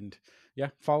 And yeah,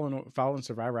 Fallen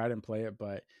Survivor, I didn't play it,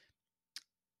 but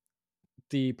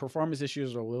the performance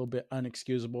issues are a little bit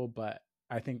unexcusable. But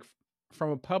I think from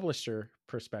a publisher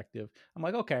perspective, I'm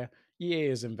like, okay, EA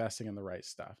is investing in the right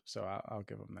stuff, so I'll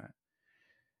give them that.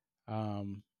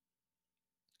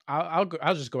 I'll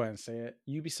just go ahead and say it.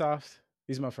 Ubisoft,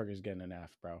 these motherfuckers getting an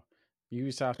F, bro.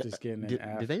 Ubisoft is getting an Did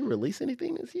F. they release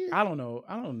anything this year? I don't know.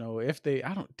 I don't know if they.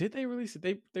 I don't. Did they release it?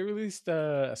 They released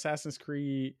Assassin's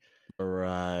Creed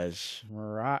Mirage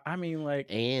Mirage. I mean, like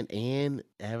and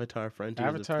Avatar Frontiers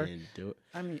of Avatar. Pandora.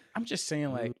 I mean, I'm just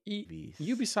saying, like Movies.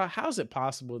 Ubisoft. How's it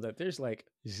possible that there's like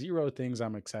zero things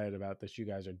I'm excited about that you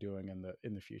guys are doing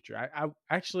in the future? I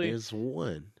actually There's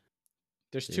one.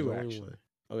 there's There's two only actually. one.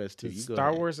 Oh, that's two. The You go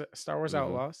ahead. Star Wars Mhm.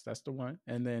 Outlaws, that's the one,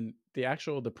 and then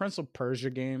the Prince of Persia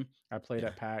game I played Yeah.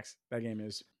 at PAX. That game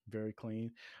is very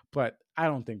clean, but I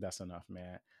don't think that's enough,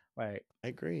 man. Like, I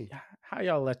agree. how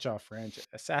y'all let y'all franchise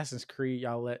Assassin's Creed,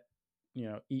 y'all let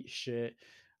eat shit.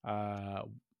 Uh,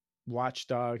 Watch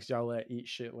Dogs, y'all let eat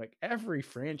shit. Like every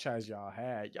franchise y'all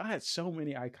had so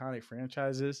many iconic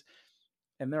franchises,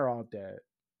 and they're all dead.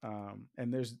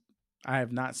 And I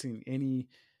have not seen any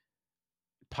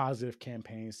positive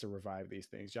campaigns to revive these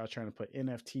things. Y'all trying to put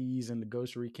NFTs into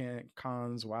Ghost Recon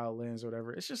Cons, Wildlands,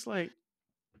 whatever. It's just like,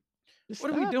 Just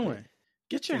what are we stop doing? it.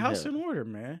 Get your some house help. in order,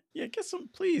 man. Yeah,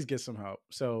 please get some help.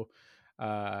 So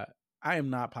I am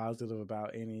not positive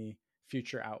about any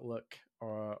future outlook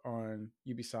on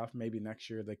Ubisoft. Maybe next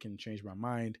year they can change my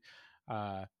mind.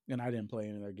 And I didn't play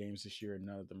any of their games this year.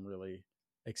 None of them really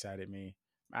excited me.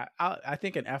 I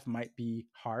think an F might be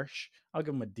harsh. I'll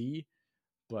give them a D,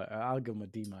 but I'll give them a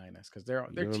D minus because they're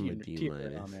Give them a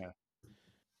teetering D on minus. that.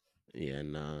 Yeah,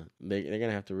 nah. They're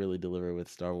gonna have to really deliver with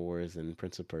Star Wars and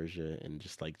Prince of Persia and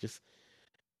just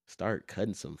start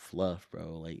cutting some fluff,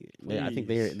 bro. Like I think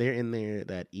Please. they're in there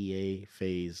that EA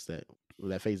phase that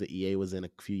phase that EA was in a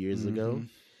few years ago,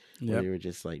 where Yep. they were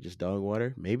just dog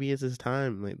water. Maybe it's his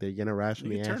time. Like they're gonna rise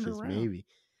from You the can turn it ashes. around. Maybe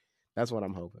that's what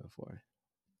I'm hoping for.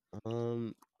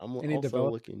 I'm Any also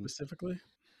developer looking. specifically,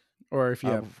 or if you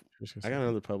have, I got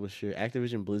another publisher,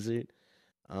 Activision Blizzard.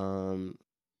 Um,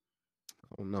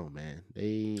 oh no, man,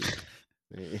 they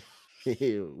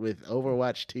with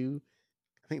Overwatch 2.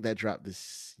 I think that dropped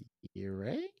this year,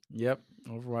 right? Yep,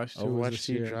 Overwatch 2 was Overwatch this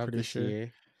 2 year. I'm dropped pretty this sure.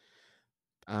 year.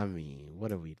 I mean,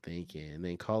 what are we thinking? And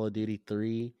then Call of Duty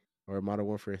 3 or Modern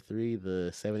Warfare 3,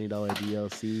 the $70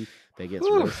 DLC that gets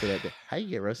Whew. roasted at the how you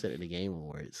get roasted at the Game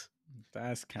Awards?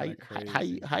 That's How kind you, of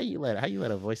crazy. how you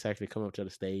let a voice actor come up to the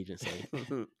stage and say,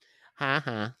 "Ha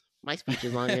ha, my speech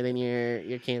is longer than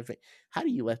your campaign." How do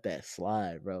you let that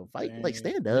slide, bro? Fight, Dang.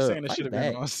 stand You're up, saying it should fight have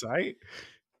been back. on site?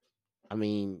 I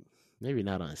mean, maybe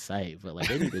not on site, but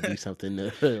they need to do something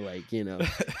to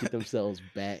get themselves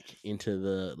back into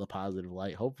the positive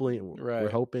light. Hopefully, we're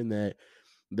Right. hoping that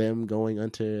them going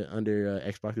under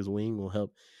Xbox's wing will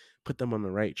help put them on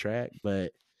the right track.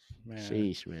 But Man,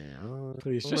 sheesh, man, I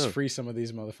please don't just know. free some of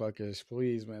these motherfuckers,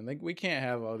 please, man. Like we can't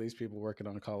have all these people working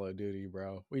on Call of Duty,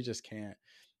 bro. We just can't.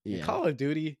 And Yeah, Call of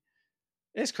Duty,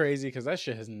 it's crazy because that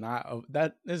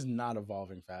is not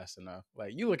evolving fast enough.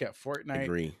 Like you look at Fortnite,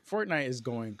 agree. Fortnite is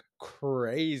going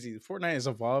crazy. Fortnite is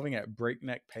evolving at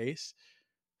breakneck pace.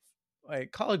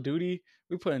 Like Call of Duty,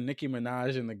 we put Nicki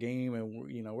Minaj in the game,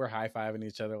 and we're high fiving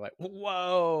each other like,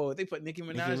 whoa! They put Nicki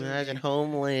Nicki Minaj in the Minaj and game.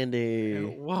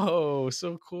 Homelander. Whoa,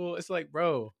 so cool! It's like,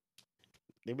 bro,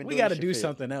 They've been we doing got this to shit do for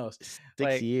something else.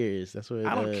 6 years. That's what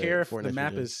I don't care if the Fortnite's been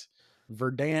map doing. is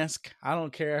Verdansk. I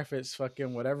don't care if it's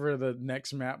fucking whatever the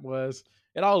next map was.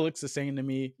 It all looks the same to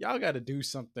me. Y'all got to do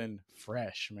something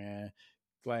fresh, man.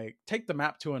 Like take the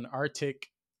map to an Arctic,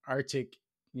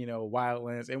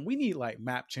 wildlands, and we need like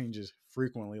map changes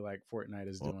frequently, like Fortnite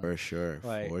is doing. For sure,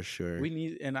 Like for sure. we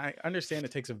need, and I understand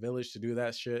it takes a village to do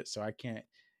that shit. So I can't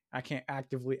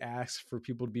actively ask for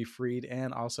people to be freed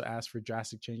and also ask for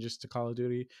drastic changes to Call of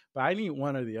Duty. But I need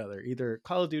one or the other. Either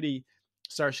Call of Duty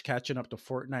starts catching up to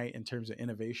Fortnite in terms of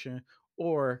innovation,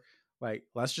 or like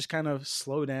let's just kind of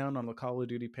slow down on the Call of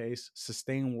Duty pace,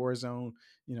 sustain Warzone,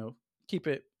 keep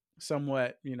it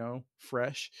somewhat,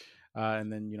 fresh,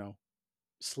 and then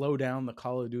slow down the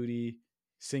Call of Duty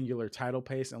singular title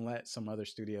pace and let some other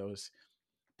studios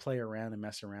play around and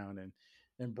mess around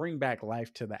and bring back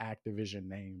life to the Activision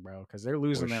name, bro, because they're For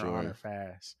losing their honor sure.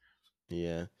 fast.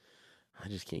 Yeah. I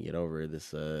just can't get over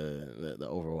this the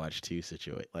Overwatch 2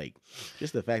 situation. Like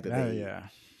just the fact that Yeah,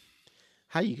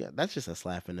 that's just a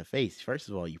slap in the face. First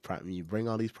of all, you bring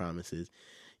all these promises,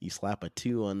 you slap a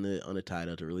 2 on the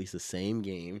title to release the same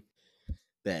game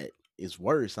that is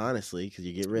worse, honestly, because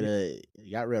you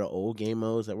got rid of old game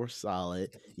modes that were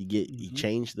solid. You mm-hmm.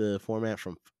 change the format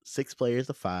from 6 players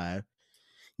to 5.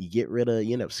 You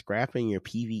end up scrapping your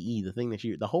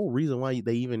PVE, the whole reason why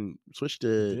they even switched You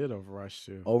to did Overwatch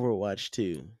too. Overwatch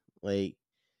 2. Like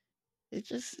it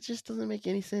just doesn't make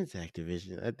any sense.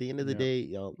 Activision. At the end of the Yep. day,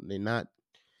 y'all they're not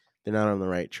on the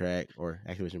right track. Or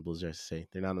Activision Blizzard, I should say,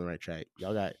 they're not on the right track.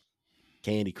 Y'all got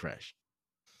Candy Crush.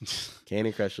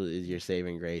 Candy Crush is your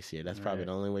saving grace here. That's probably Right.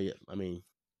 the only way. I mean,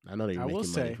 I know they're I will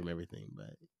making money say, from everything,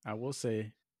 but I will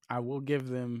say, I will give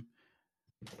them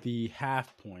the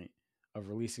half point of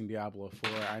releasing Diablo 4.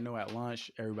 I know at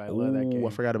launch everybody loved that oh, I game.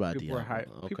 forgot about People were Diablo.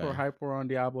 hype. People Okay. were hyper on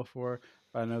Diablo 4.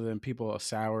 But I know then people are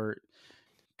soured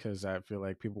because I feel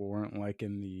like people weren't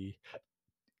liking the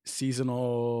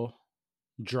seasonal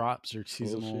drops or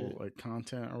seasonal Bullshit. like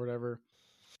content or whatever.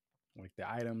 Like the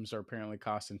items are apparently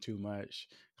costing too much,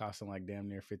 costing like damn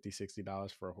near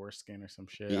 $50-$60 for a horse skin or some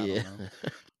shit. I Yeah. don't know.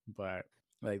 But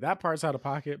like that part's out of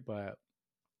pocket, but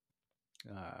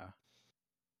uh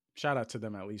shout out to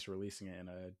them at least releasing it in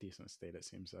a decent state, it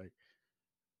seems like.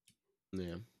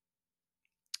 Yeah.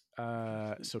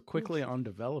 So quickly on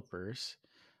developers,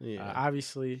 Yeah.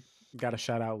 obviously got to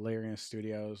shout out Larian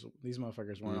Studios. These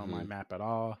motherfuckers weren't on my Mm-hmm. map at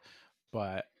all,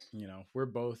 but you know we're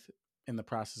both in the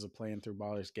process of playing through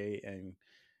Baldur's Gate, and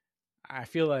I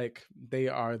feel like they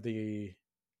are the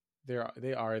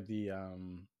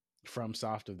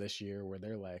FromSoft of this year, where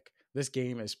they're like this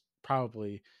game is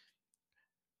probably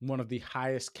one of the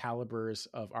highest calibers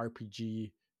of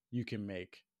RPG you can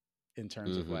make in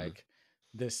terms of Mm-hmm. like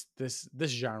this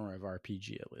genre of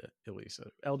RPG at least.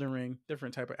 Elden Ring,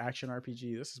 different type of action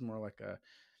RPG. This is more like a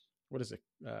what is it?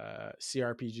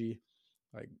 CRPG,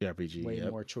 like RPG. way Yep.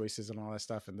 more choices and all that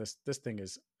stuff. And this thing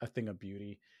is a thing of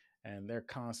beauty. And they're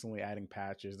constantly adding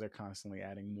patches. They're constantly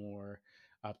adding more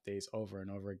updates over and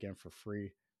over again for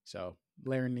free. So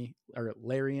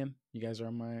Larian, you guys are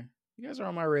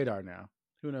on my radar now.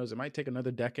 Who knows? It might take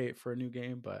another decade for a new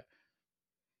game, but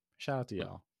shout out to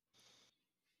y'all.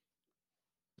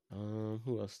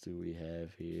 Who else do we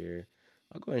have here?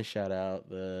 I'll go ahead and shout out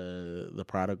the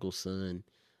prodigal son.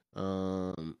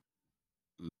 Um,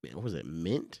 what was it?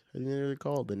 Mint? I think they're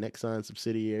called the Nexon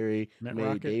subsidiary Mint made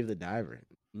Rocket. Dave the Diver.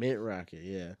 Mint Rocket,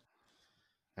 yeah.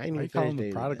 I didn't Why even you call finish him the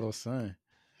Dave the Diver prodigal son?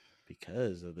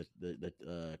 because of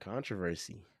the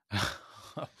controversy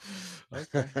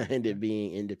Okay. and Okay. it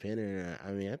being independent.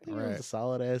 I mean, I All think it was right. a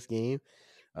solid ass game.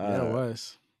 Yeah, it Uh,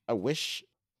 was. I wish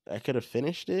I could have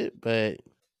finished it, but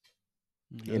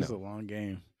It you was a know, long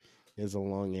game. it's a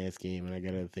long ass game, and I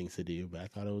got other things to do. But I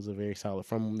thought it was a very solid,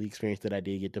 from the experience that I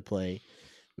did get to play,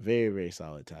 very very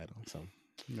solid title. So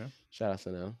Yeah. shout out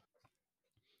to them.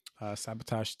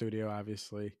 Sabotage Studio,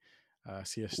 obviously.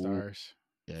 Sea of Ooh, Stars,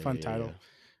 yeah, fun yeah, yeah, yeah. title.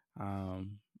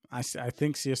 Um, I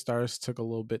think Sea of Stars took a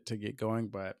little bit to get going,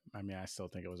 but I mean, I still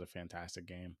think it was a fantastic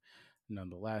game.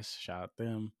 Nonetheless, shout out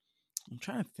them. I'm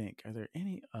trying to think. Are there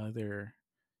any other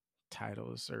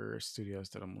titles or studios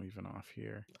that I'm leaving off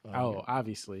here? Oh,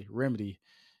 obviously Remedy.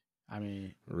 I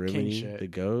mean, king Remedy, shit. the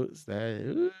goats.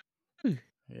 That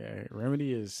Yeah,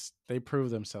 Remedy they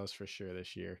proved themselves for sure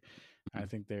this year. I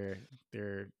think they're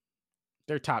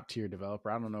top tier developer.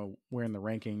 I don't know where in the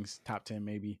rankings, top 10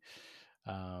 maybe.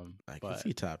 I can But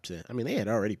see top 10. I mean, they had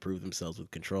already proved themselves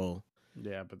with Control.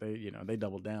 yeah, but they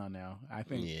doubled down now. I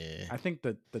think Yeah, I think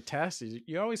the test is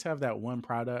you always have that one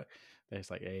product that's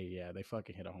like, hey, yeah, they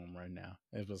fucking hit a home run now.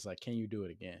 It was like, can you do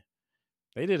it again?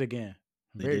 They did again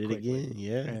they very did it quickly. again.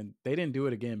 Yeah, And they didn't do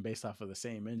it again based off of the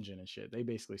same engine and shit. They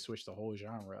basically switched the whole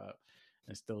genre up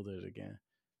and still did it again.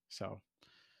 So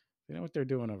they know what they're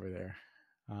doing over there.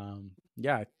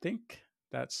 Yeah, I think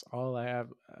that's all I have.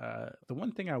 The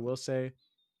one thing I will say,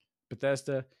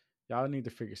 Bethesda, y'all need to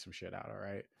figure some shit out, all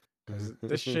right? Because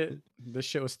this shit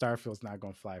with Starfield's not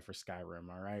gonna fly for Skyrim,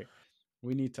 all right?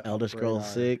 We need to Elder upgrade Scrolls our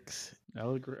 6.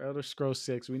 Elder Scrolls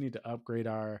 6. We need to upgrade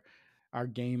our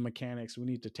game mechanics. We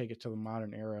need to take it to the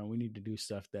modern era, and we need to do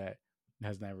stuff that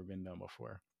has never been done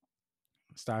before.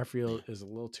 Yeah, Starfield is a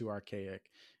little too archaic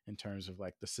in terms of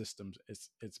like the systems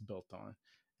it's built on.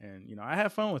 And I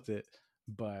have fun with it,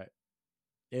 but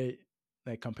it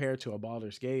like compared to a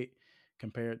Baldur's Gate,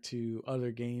 compared to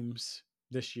other games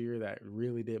this year that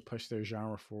really did push their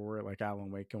genre forward, like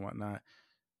Alan Wake and whatnot,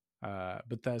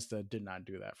 Bethesda did not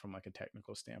do that from like a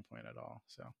technical standpoint at all.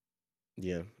 So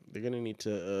yeah, they're gonna need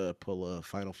to pull a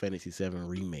Final Fantasy VII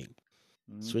remake.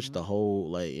 Switch mm-hmm. the whole,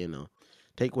 like,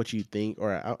 take what you think,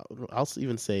 or I'll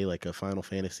even say like a Final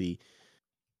Fantasy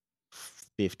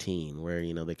 15, where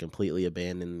they completely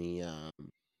abandon the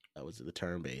that was the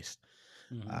turn based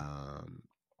Mm-hmm. um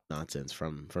nonsense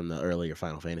from the earlier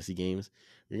Final Fantasy games.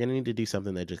 You're gonna need to do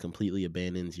something that just completely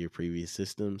abandons your previous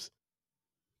systems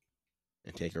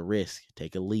and take a risk,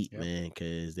 take a leap, Yep. man,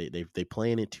 because they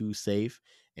playing it too safe,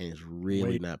 and it's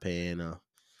really Wait. not paying off.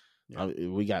 Yep.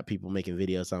 We got people making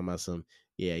videos talking about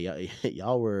y'all,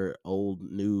 y'all were old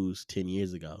news 10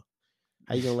 years ago.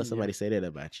 How you gonna let Yeah, somebody say that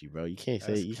about you, bro? You can't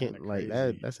say that's you kind can't of like that.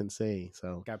 crazy. That's insane.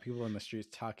 So Got people in the streets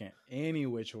talking any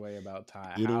which way about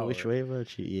Ty any which Howard. way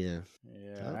about you, yeah.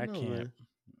 I Yeah, don't I know, can't. man.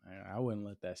 I wouldn't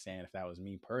let that stand if that was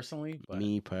me personally, but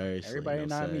Me personally, everybody no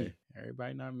not sir. me.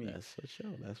 Everybody not me. That's for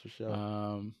sure. That's for sure.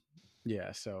 Um,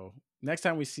 yeah. So next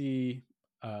time we see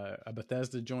a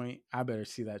Bethesda joint, I better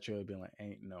see that trailer being like,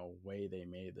 ain't no way they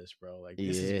made this, bro. Like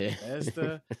this is Yeah.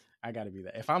 Bethesda. I gotta be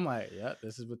that. If I'm like, yep,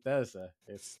 this is Bethesda,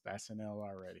 that's an L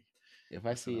already. If I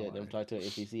That's an see L them already. talk to an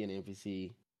NPC and the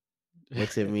NPC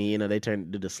looks at me, they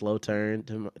did the slow turn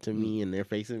to me, and they're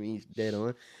facing me dead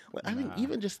on. Well, I mean, Nah.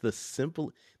 even just the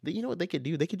simple, you know what they could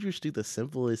do? They could just do the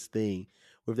simplest thing,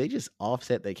 where if they just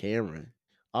offset the camera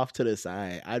off to the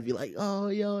side, I'd be like, oh,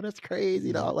 yo, that's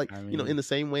crazy, dog. Like, I in mean, the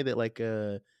same way that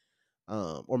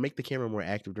or make the camera more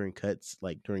active during cuts,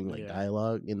 like during like yeah,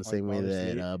 dialogue, in the like same way Baldur's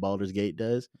that Gate. Baldur's Gate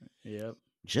does. Yep.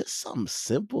 Just something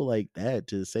simple like that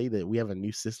to say that we have a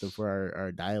new system for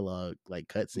our dialogue, like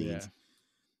Yeah. cutscenes.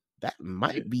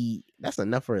 Get That's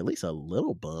enough for at least a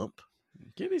little bump.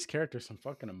 give these characters some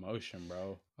fucking emotion,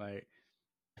 bro. Like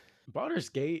Baldur's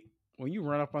Gate, when you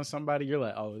run up on somebody, you're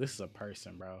like, oh, this is a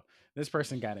person, bro. This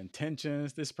person got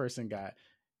intentions. This person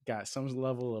got some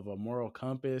level of a moral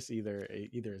compass. Either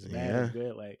it's bad or Yeah,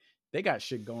 good. Like they got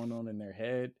shit going on in their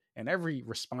head, and every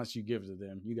response you give to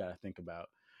them, you got to think about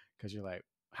because you're like,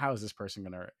 how is this person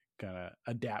gonna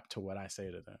adapt to what I say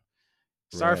to them?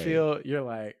 right. Starfield, you're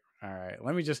like, all right,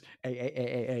 let me just,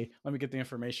 hey, let me get the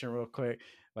information real quick.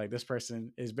 Like this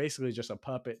person is basically just a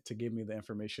puppet to give me the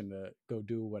information to go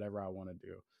do whatever I want to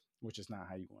do, which is not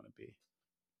how you want to be.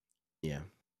 Yeah.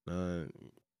 Uh,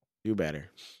 do better.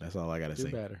 That's all I gotta Do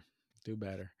say. better. Do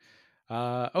better.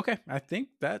 Okay, I think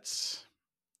that's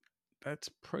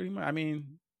pretty much. I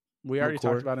mean, we Armored already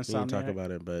talked Core. about We didn't talk Insomniac.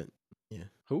 about it, but yeah,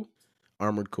 Who?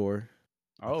 Armored Core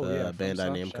with Oh yeah, from Bandai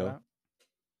Soft. Shout Namco, out.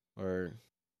 or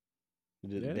Yeah,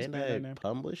 did it's Bandai Bandai Namco.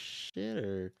 publish it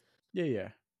or Yeah.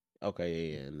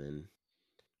 okay, yeah, and then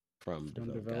from From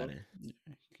Develop, got Develop. it.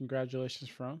 Congratulations,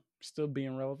 from still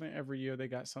being relevant every year. They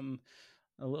got something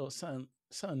a little something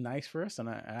nice for us, and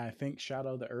I think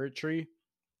Shadow the Erd Tree.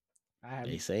 I They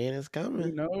haven't. saying it's Who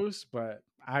coming knows? But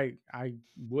I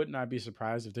would not be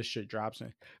surprised if this shit drops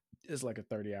and it's like a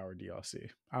 30-hour DLC.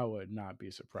 I would not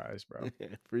be surprised, bro.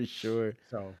 for sure.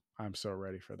 So I'm so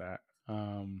ready for that.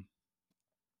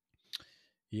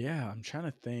 Yeah, I'm trying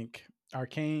to think.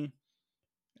 Arcane.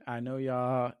 I know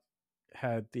y'all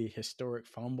had the historic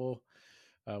fumble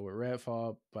with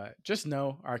Redfall, but just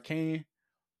know Arcane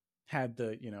had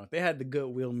they had the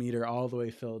goodwill meter all the way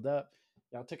filled up.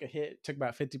 Y'all took a hit, took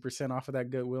about 50% off of that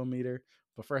goodwill meter.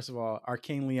 But first of all,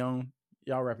 Arcane Leon,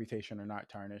 y'all reputation are not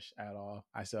tarnished at all.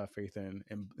 I still have faith in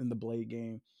the Blade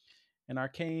game. And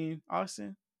Arcane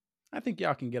Austin, I think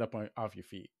y'all can get up off your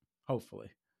feet.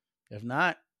 Hopefully. If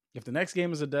not, if the next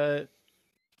game is a dud,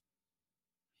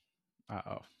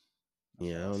 uh-oh.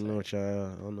 That's Yeah, all I'll say.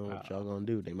 I don't know what y'all Uh-oh. gonna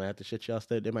do. They might have to ship y'all.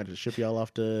 They might have to ship y'all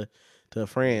off to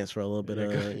France for a little bit Yeah,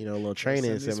 of a little go training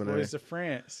send these boys seminar, to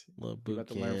France. little You boot about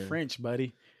to learn camp. French,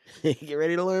 buddy. Get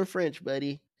ready to learn French,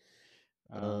 buddy.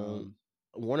 Um,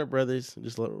 Warner Brothers,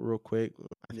 just real quick,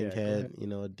 I think yeah, go had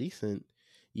ahead. a decent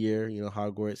year.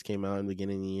 Hogwarts came out in the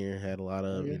beginning of the year, had a lot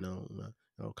Oh of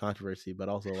yeah. controversy, but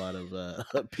also a lot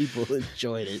of people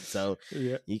enjoyed it. So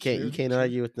Yeah, you true, can't true,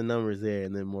 argue with the numbers there.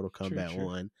 And then Mortal true, Kombat true.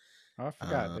 1. Oh, I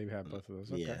forgot Um, they had both of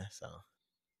those. Okay. yeah, so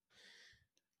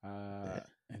that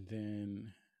And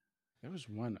then there was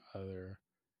one other.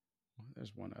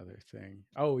 There's one other thing.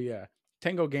 Oh yeah,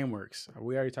 Tango GameWorks.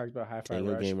 We already talked about Hi-Fi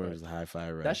Tango Rush, Gamer but was the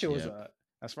Hi-Fi that Rush. shit was Yep.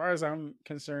 as far as I'm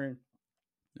concerned,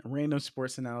 a random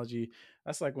sports analogy.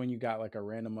 That's like when you got like a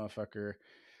random motherfucker.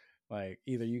 Like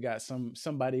either you got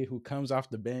somebody who comes off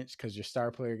the bench because your star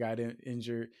player got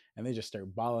injured and they just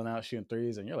start balling out shooting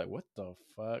threes and you're like, what the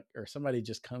fuck? Or somebody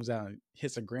just comes out and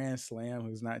hits a grand slam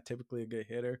who's not typically a good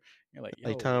hitter. You're like,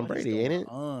 Like yo, Tom what is Brady, ain't going it?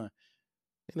 on?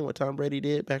 You know what Tom Brady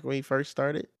did back when he first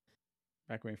started?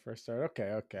 Back when he first started. Okay.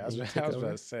 I And was he I took was about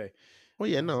over. to say. Well,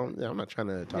 yeah, I was no, like, I'm not trying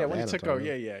to yeah, talk when he bad on took Tom over,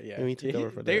 Brady. yeah. When he took over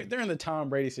for the They're in the Tom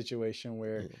Brady situation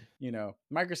where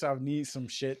Microsoft needs some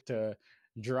shit to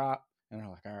drop, and they're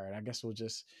like, all right, I guess we'll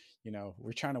just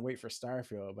we're trying to wait for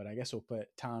Starfield, but I guess we'll put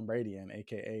Tom Brady in,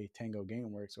 aka Tango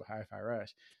GameWorks with Hi-Fi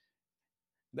Rush.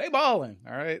 They balling,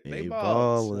 all right, they They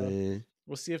balling. So balling.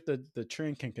 we'll see if the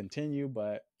trend can continue,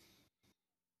 but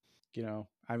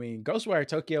I mean, Ghostwire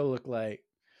Tokyo looked like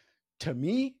to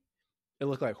me it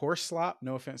looked like horse slop.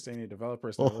 No offense to any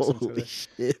developers that are listening to Holy this.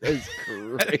 shit, that's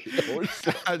great. Horse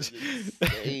I is just,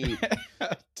 insane.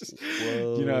 just,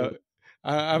 Whoa.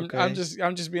 I'm Okay.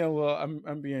 just being a little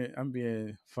I'm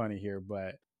being funny here,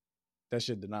 but that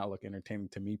shit did not look entertaining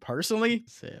to me personally.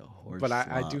 Said horse But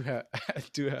I slop. do have I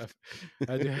do have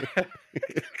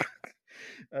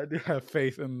I do have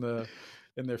faith in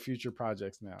their future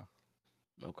projects now.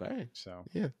 Okay. So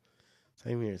Yeah.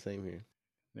 Same here. Same here.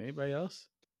 anybody else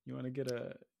you want to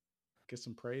get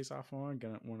some praise off on?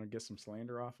 Want to get some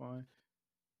slander off on?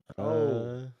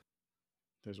 Oh,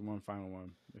 there's one final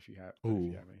one if you have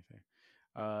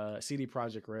anything. CD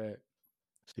Projekt Red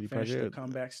CD finished the Projekt.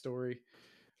 comeback story.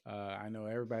 I know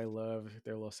everybody loved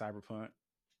their little Cyberpunk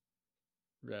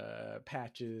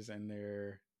patches and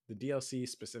the DLC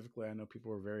specifically. I know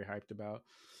people were very hyped about.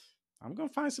 I'm gonna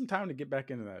find some time to get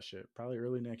back into that shit. Probably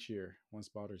early next year once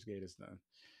Baldur's Gate is done.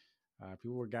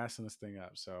 People were gassing this thing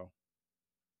up, so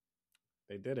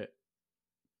they did it.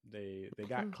 They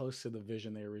got close to the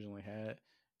vision they originally had.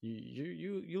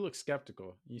 You look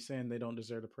skeptical. You saying they don't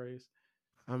deserve the praise?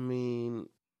 I mean,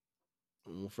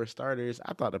 for starters,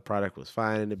 I thought the product was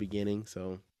fine in the beginning,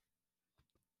 so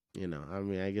I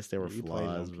mean, I guess there were flaws, played it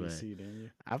on but PC, didn't you?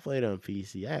 I played on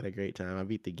PC. I had a great time. I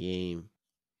beat the game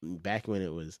back when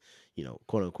it was,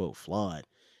 quote unquote flawed.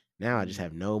 Now I just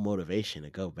have no motivation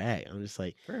to go back. I'm just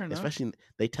like, Fair enough. especially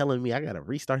they telling me I gotta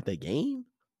restart the game.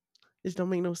 This don't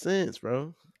make no sense,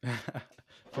 bro.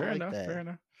 Fair enough.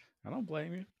 I don't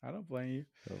blame you.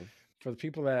 So, For the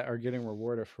people that are getting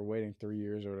rewarded for waiting 3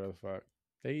 years or whatever the fuck,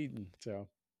 they eating. So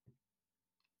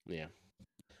yeah.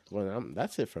 Well,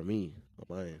 that's it for me.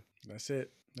 That's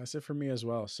it. That's it for me as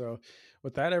well. So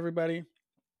with that, everybody,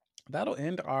 that'll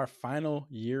end our final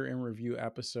year in review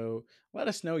episode. Let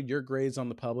us know your grades on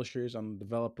the publishers, on the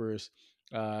developers.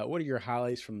 What are your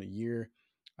highlights from the year?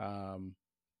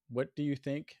 What do you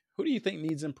think? Who do you think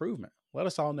needs improvement? Let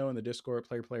us all know in the Discord,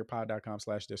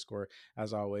 playerplayerpod.com/Discord.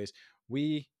 As always,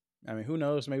 who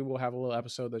knows? Maybe we'll have a little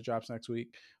episode that drops next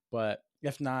week. But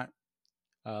if not,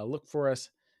 look for us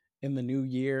in the new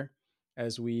year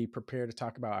as we prepare to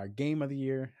talk about our game of the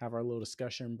year, have our little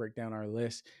discussion, break down our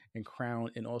list, and crown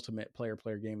an ultimate player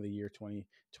game of the year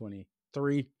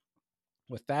 2023.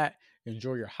 With that,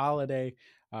 enjoy your holiday.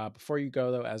 Before you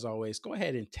go, though, as always, go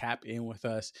ahead and tap in with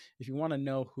us. If you want to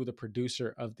know who the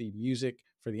producer of the music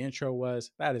for the intro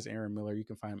was, that is Aaron Miller. You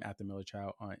can find him at The Miller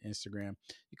Child on Instagram.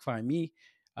 You can find me,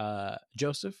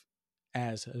 Joseph,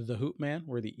 as The Hoop Man,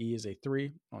 where the E is a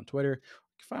 3 on Twitter.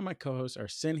 You can find my co-host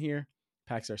Arsene here,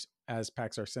 as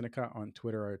Pax Arsenica on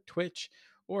Twitter or Twitch,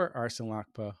 or Arsene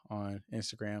Lakpa on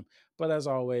Instagram. But as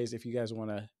always, if you guys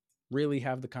want to really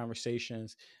have the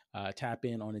conversations, tap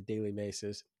in on a daily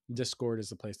basis, Discord is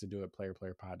the place to do it.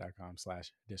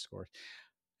 playerplayerpod.com/Discord.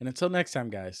 And until next time,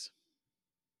 guys,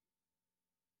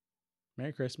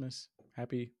 Merry Christmas,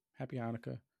 Happy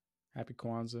Hanukkah, Happy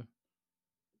Kwanzaa,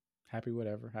 Happy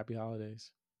whatever, Happy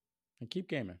Holidays, and keep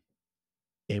gaming.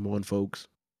 Game on, folks.